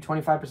 Madu,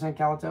 25%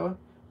 Kalatoa.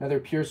 Another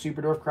pure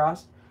super dwarf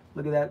cross.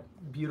 Look at that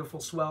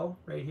beautiful swell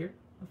right here,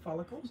 the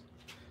follicles.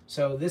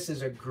 So this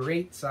is a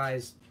great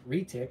size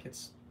retic.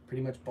 It's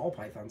pretty much ball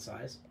python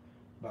size,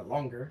 but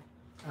longer.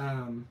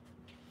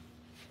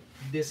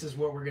 This is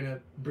what we're gonna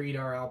breed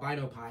our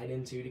albino pied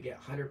into to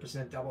get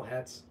 100% double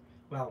hets.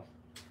 Well,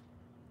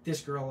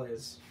 this girl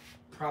is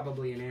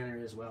probably an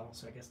anner as well,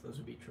 so I guess those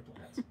would be triple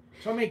hets.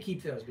 So I may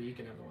keep those, but you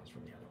can have the ones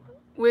from the other one.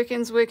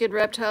 Wiccan's Wicked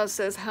Reptiles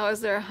says, how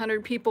is there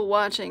 100 people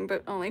watching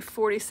but only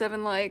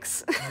 47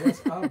 likes?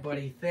 What's up,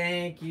 buddy?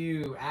 Thank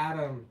you,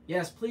 Adam.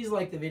 Yes, please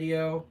like the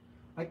video.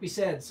 Like we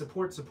said,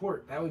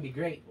 support. That would be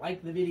great.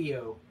 Like the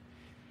video.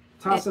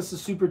 Toss us a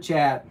super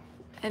chat.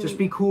 And just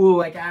be cool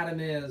like Adam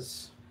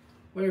is.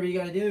 Whatever you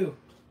gotta do.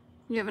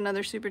 you have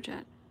another super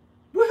chat.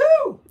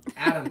 Woohoo!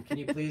 Adam, can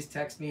you please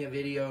text me a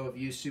video of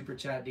you super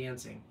chat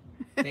dancing?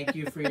 Thank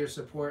you for your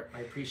support.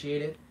 I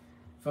appreciate it.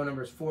 Phone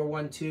number is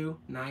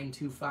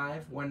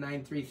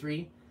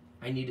 412-925-1933.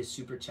 I need a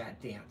super chat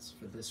dance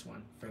for this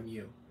one from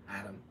you,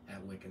 Adam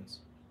at Wickens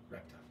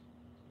Reptile.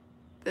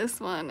 This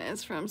one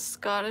is from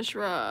Scottish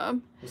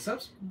Rob. What's up,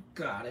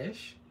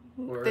 Scottish?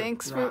 Or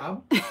Thanks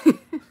Rob? for...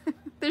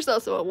 There's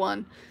also a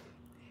 1.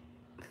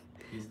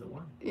 He's the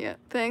one. Yeah.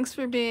 Thanks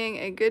for being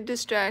a good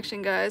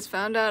distraction, guys.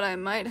 Found out I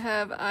might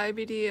have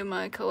IBD in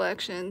my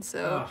collection,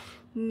 so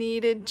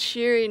needed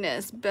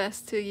cheeriness.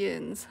 Best to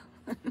yins.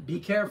 Be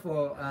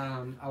careful.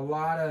 A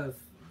lot of,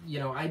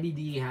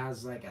 IBD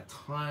has like a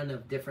ton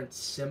of different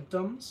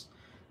symptoms,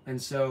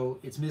 and so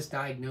it's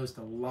misdiagnosed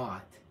a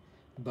lot.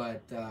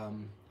 But I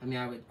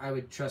mean, I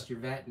would trust your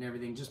vet and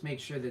everything. Just make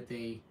sure that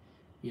they,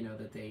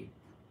 that they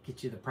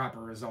get you the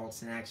proper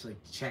results and actually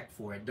check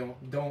for it.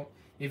 Don't.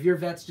 If your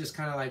vet's just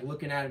kind of like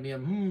looking at me,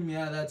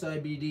 yeah, that's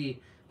IBD.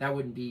 That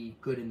wouldn't be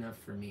good enough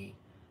for me.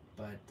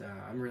 But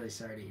I'm really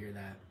sorry to hear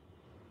that.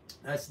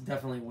 That's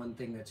definitely one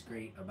thing that's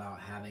great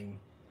about having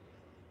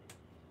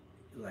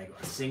like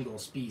a single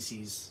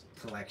species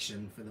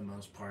collection for the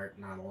most part,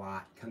 not a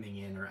lot coming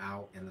in or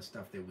out, and the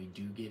stuff that we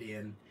do get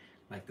in,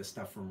 like the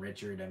stuff from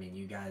Richard. I mean,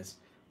 you guys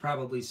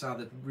probably saw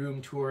the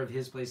room tour of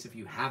his place. If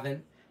you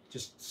haven't,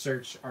 just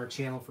search our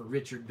channel for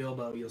Richard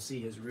Bilbo. You'll see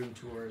his room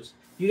tours.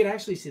 You can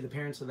actually see the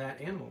parents of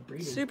that animal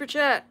breeding. Super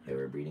chat. They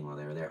were breeding while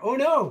they were there. Oh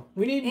no,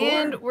 we need more.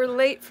 And we're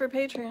late for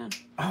Patreon.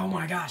 Oh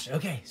my gosh.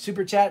 Okay,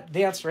 super chat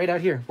dance right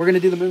out here. We're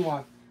gonna do the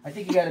moonwalk. I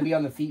think you got to be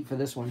on the feet for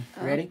this one.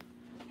 Ready?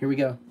 Here we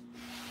go.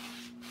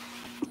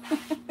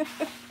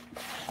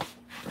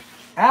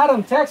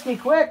 Adam, text me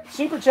quick.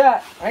 Super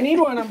chat. I need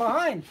one. I'm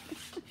behind.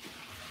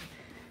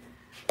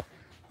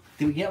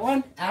 Did we get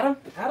one? Adam?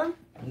 Adam?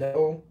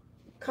 No.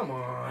 Come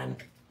on.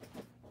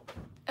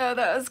 Oh,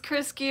 that was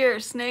Chris Gear.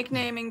 Snake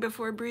naming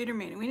before breeder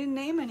meeting. We didn't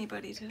name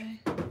anybody today.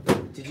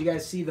 Did you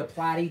guys see the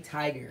platy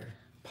tiger?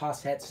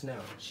 Posset Snow.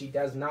 She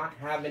does not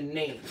have a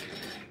name.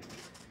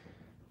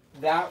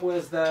 That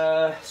was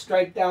the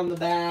stripe down the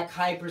back,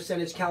 high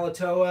percentage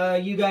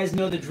Kalatoa. You guys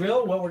know the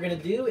drill. What we're going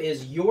to do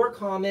is your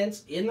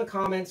comments in the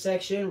comment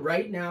section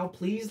right now.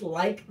 Please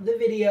like the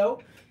video,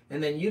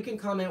 and then you can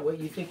comment what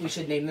you think we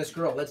should name this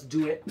girl. Let's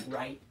do it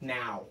right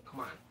now.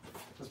 Come on.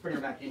 Let's bring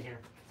her back in here.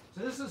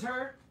 So this is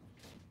her.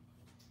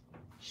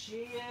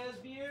 She is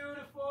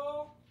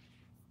beautiful.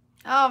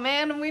 Oh,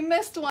 man, we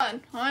missed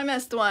one. Oh, I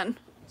missed one.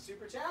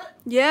 Super chat?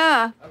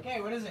 Yeah. Okay,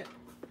 what is it?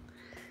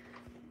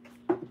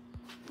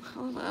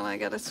 Hold on, I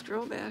gotta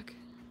scroll back.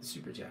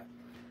 Super chat.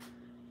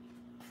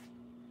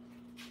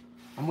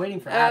 I'm waiting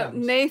for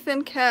Adams.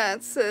 Nathan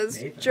Katz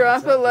says, Nathan,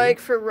 drop what's a up, like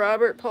dude? for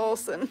Robert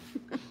Paulson.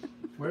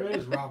 Where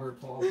is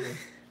Robert Paulson?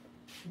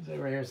 He's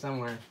over here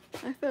somewhere.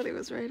 I thought he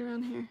was right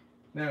around here.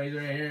 No, he's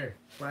right here.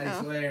 Friday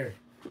Slayer.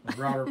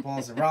 Robert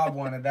Paulson. Rob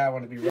wanted that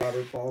one to be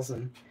Robert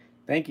Paulson.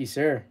 Thank you,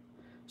 sir.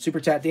 Super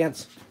chat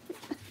dance.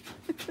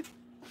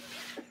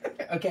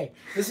 Okay,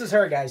 this is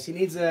her, guys. She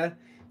needs a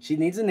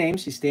name.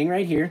 She's staying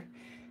right here.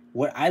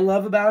 What I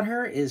love about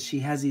her is she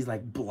has these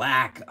like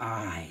black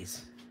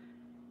eyes.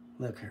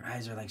 Look, her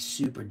eyes are like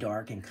super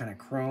dark and kind of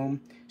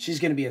chrome. She's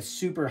going to be a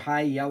super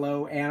high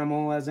yellow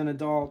animal as an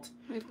adult.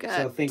 We've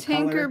got think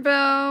Tinkerbell.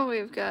 color.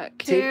 We've got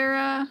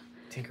Kara.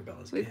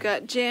 Tinkerbell is We've good.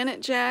 got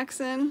Janet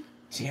Jackson.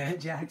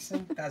 Janet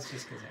Jackson? That's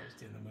just because I was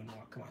doing the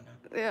moonwalk. Come on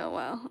now. Yeah,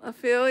 well.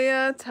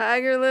 Ophelia,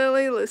 Tiger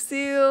Lily,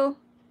 Lucille,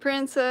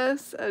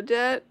 Princess,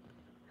 Odette.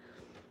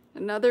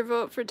 Another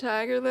vote for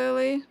Tiger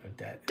Lily.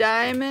 Odette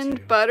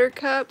Diamond,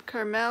 Buttercup,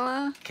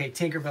 Carmela. Okay,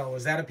 Tinkerbell,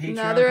 was that a Patreon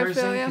Another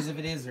person? Ophelia. Because if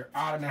it is, they're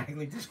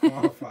automatically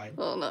disqualified.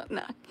 Well, no.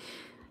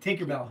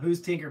 Tinkerbell,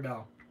 who's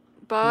Tinkerbell?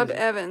 Bob Who is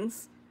it?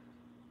 Evans.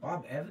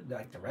 Bob Evans,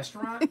 like the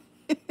restaurant?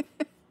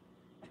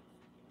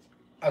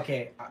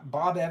 Okay,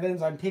 Bob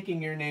Evans, I'm picking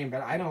your name,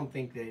 but I don't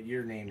think that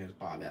your name is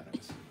Bob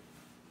Evans.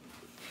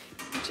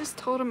 I just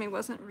told him he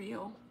wasn't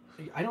real.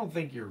 I don't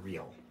think you're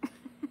real.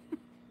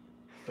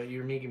 But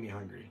you're making me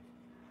hungry.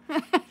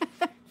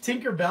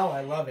 Tinkerbell,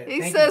 I love it.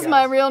 He Thank says you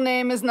my guys. real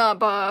name is not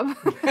Bob.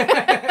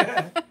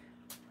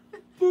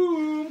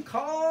 Boom,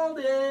 called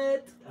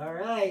it. All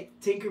right,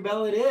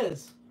 Tinkerbell it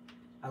is.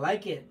 I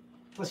like it.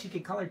 Plus you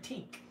could call her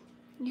Tink.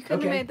 You couldn't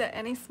Okay. have made that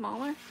any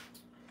smaller?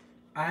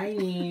 I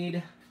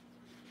need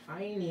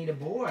a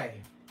boy.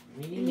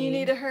 You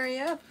need to hurry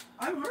up.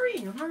 I'm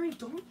hurrying.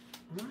 Don't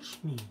rush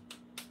me.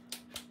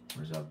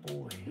 Where's our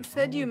boy? You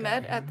said you got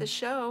met him. at the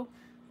show.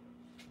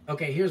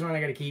 Okay, here's one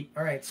I gotta keep.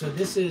 All right, so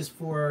this is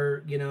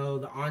for,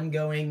 the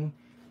ongoing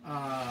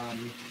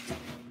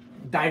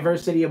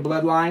diversity of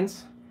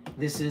bloodlines.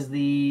 This is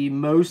the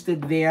most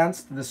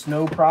advanced. The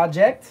Snow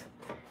Project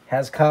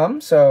has come.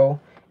 So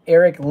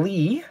Eric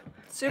Lee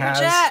Super has,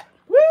 chat.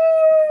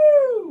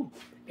 Woo!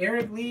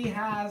 Eric Lee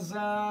has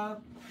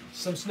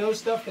some snow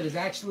stuff that is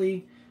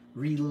actually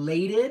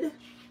related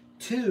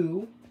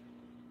to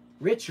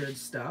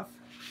Richard's stuff.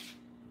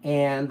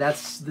 And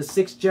that's the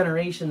 6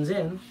 generations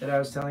in that I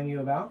was telling you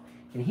about.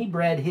 And he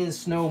bred his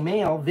snow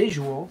male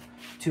visual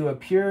to a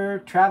pure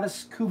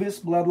Travis Cubis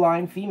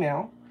bloodline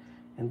female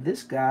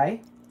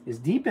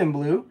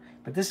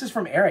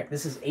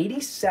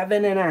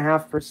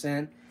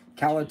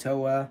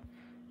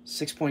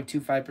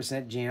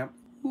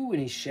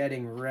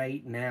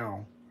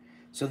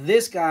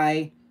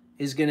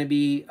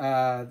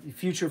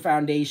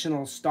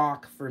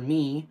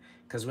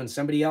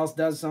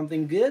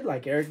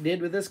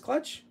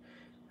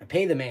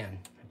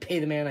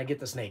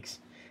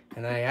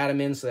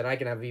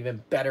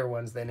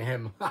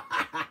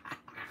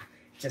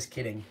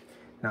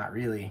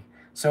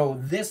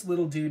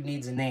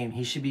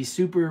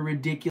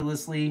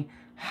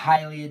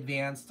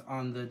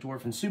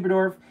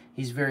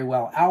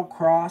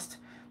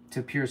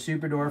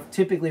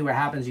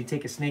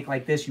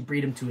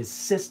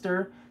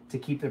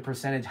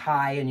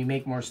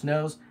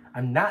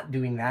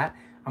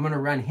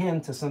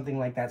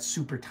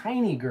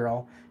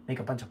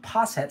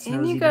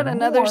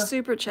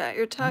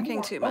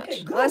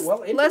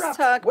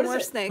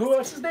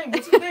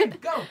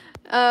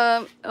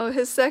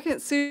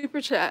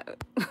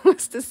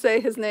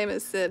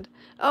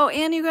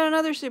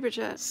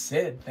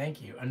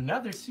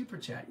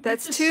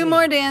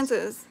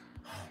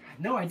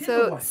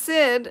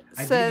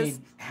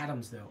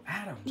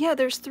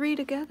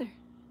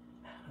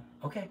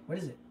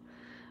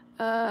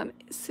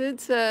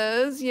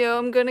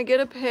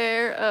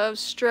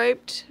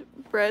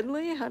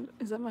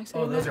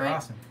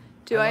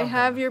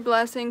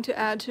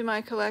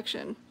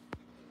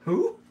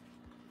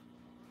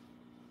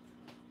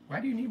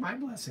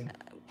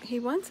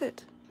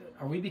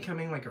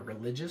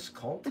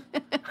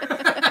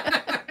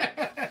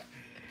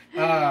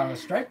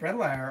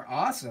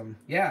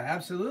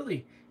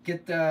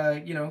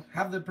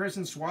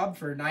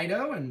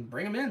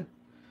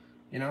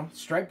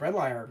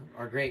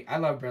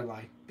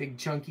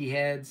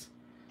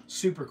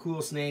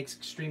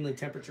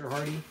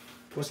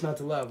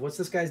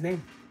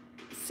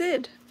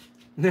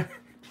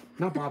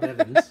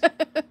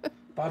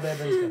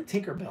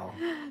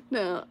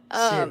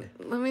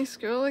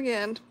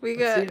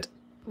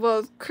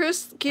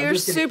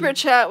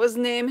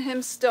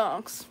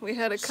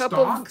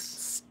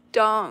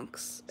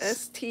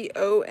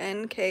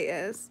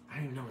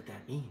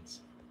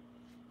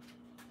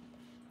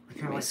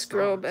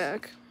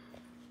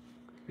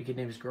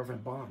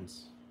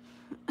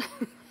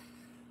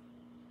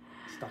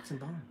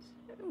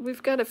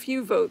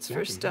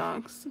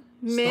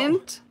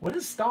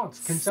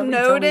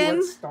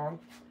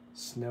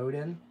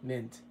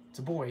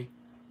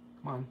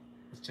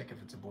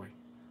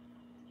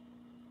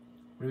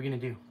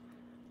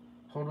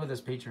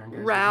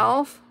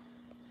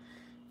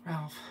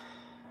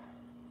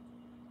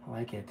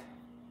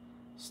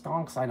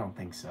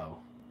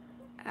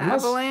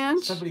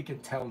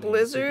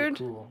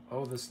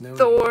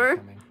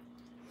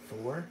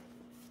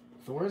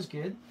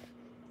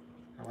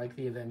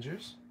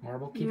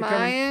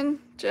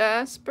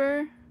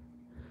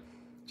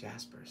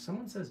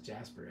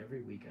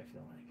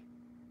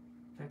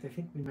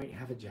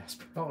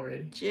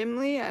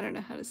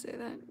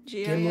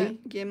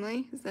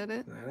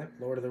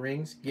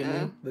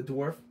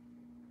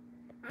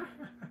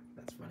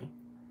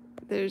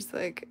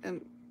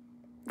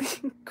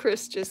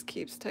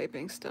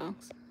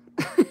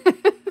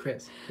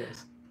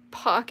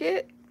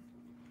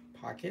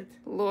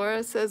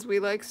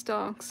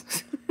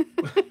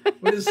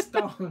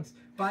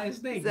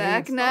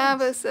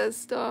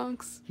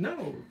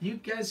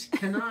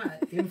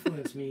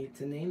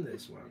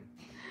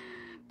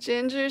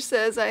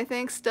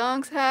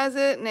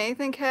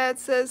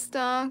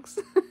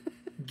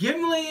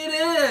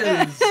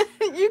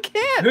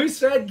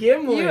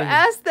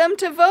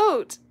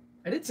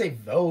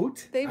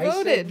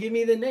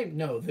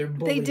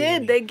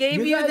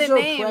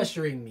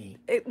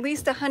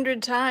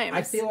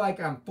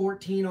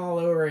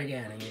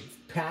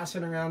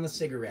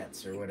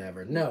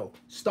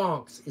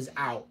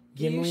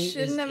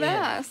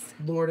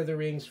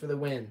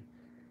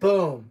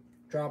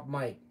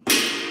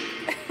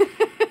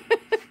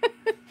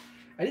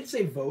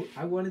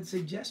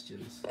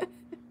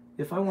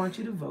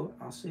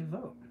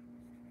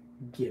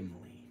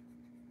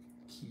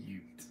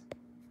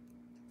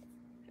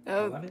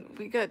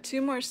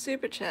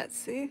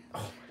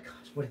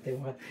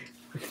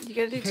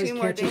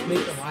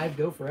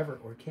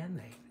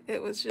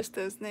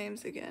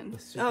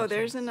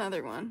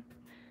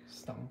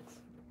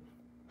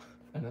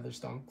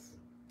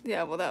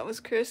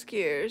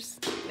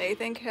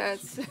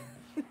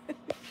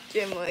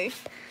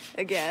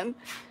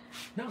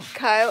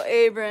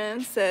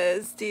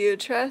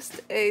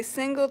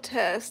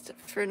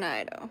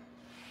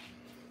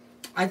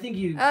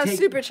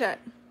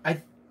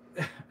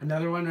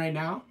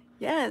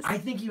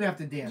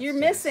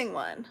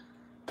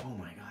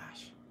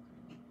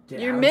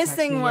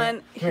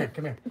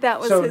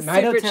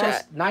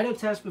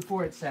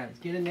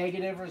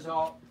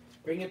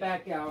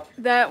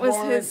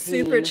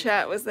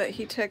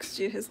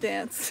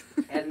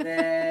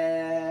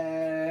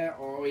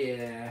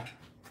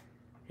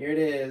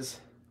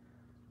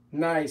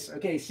Nice.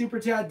 Okay, super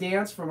chat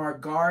dance from our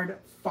guard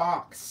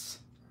Fox.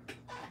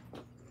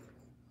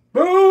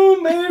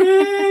 Boom,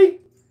 baby!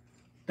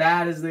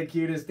 That is the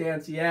cutest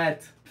dance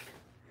yet.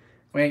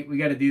 Wait, we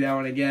got to do that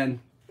one again.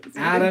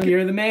 Adam,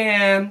 you're the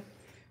man.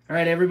 All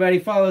right, everybody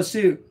follow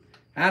suit.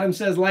 Adam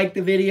says like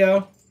the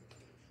video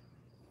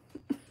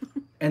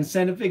and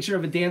send a picture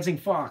of a dancing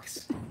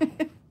fox.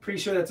 Pretty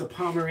sure that's a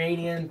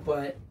Pomeranian,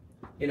 but,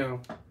 you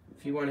know,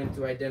 if you wanted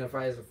to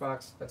identify as a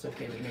fox, that's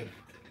okay with me.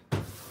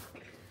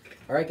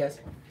 All right, guys.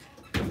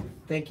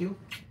 Thank you.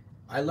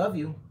 I love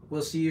you.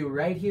 We'll see you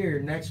right here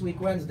next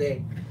week,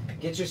 Wednesday.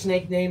 Get your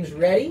snake names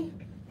ready.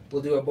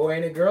 We'll do a boy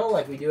and a girl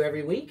like we do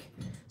every week.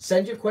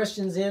 Send your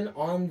questions in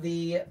on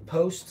the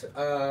post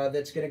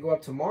that's going to go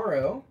up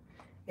tomorrow.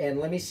 And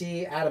let me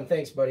see. Adam,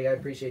 thanks, buddy. I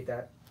appreciate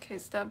that. Okay,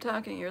 stop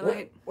talking. You're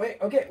late. Wait.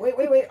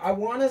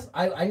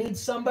 I need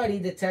somebody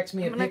to text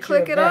me a picture of them. I'm going to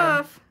click it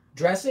off.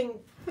 Dressing.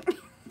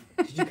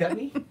 Did you cut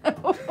me?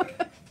 No.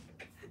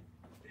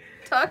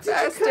 Talk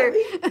faster.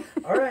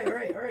 All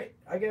right.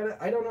 I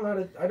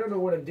don't know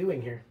what I'm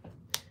doing here.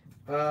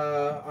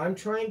 I'm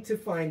trying to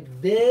find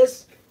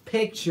this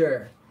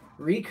picture.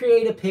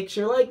 Recreate a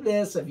picture like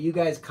this of you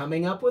guys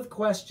coming up with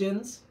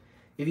questions.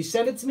 If you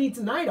send it to me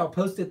tonight, I'll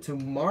post it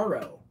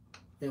tomorrow.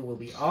 It will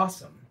be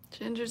awesome.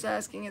 Ginger's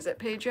asking, is it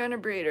Patreon or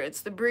Breeder? It's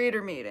the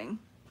Breeder meeting.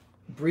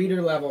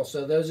 Breeder level.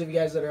 So those of you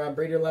guys that are on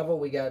Breeder level,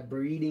 we got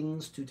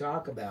breedings to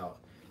talk about.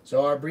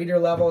 So our Breeder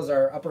level is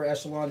our upper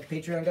echelon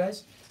Patreon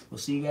guys. We'll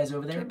see you guys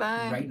over there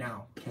right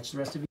now. Catch the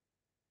rest of you.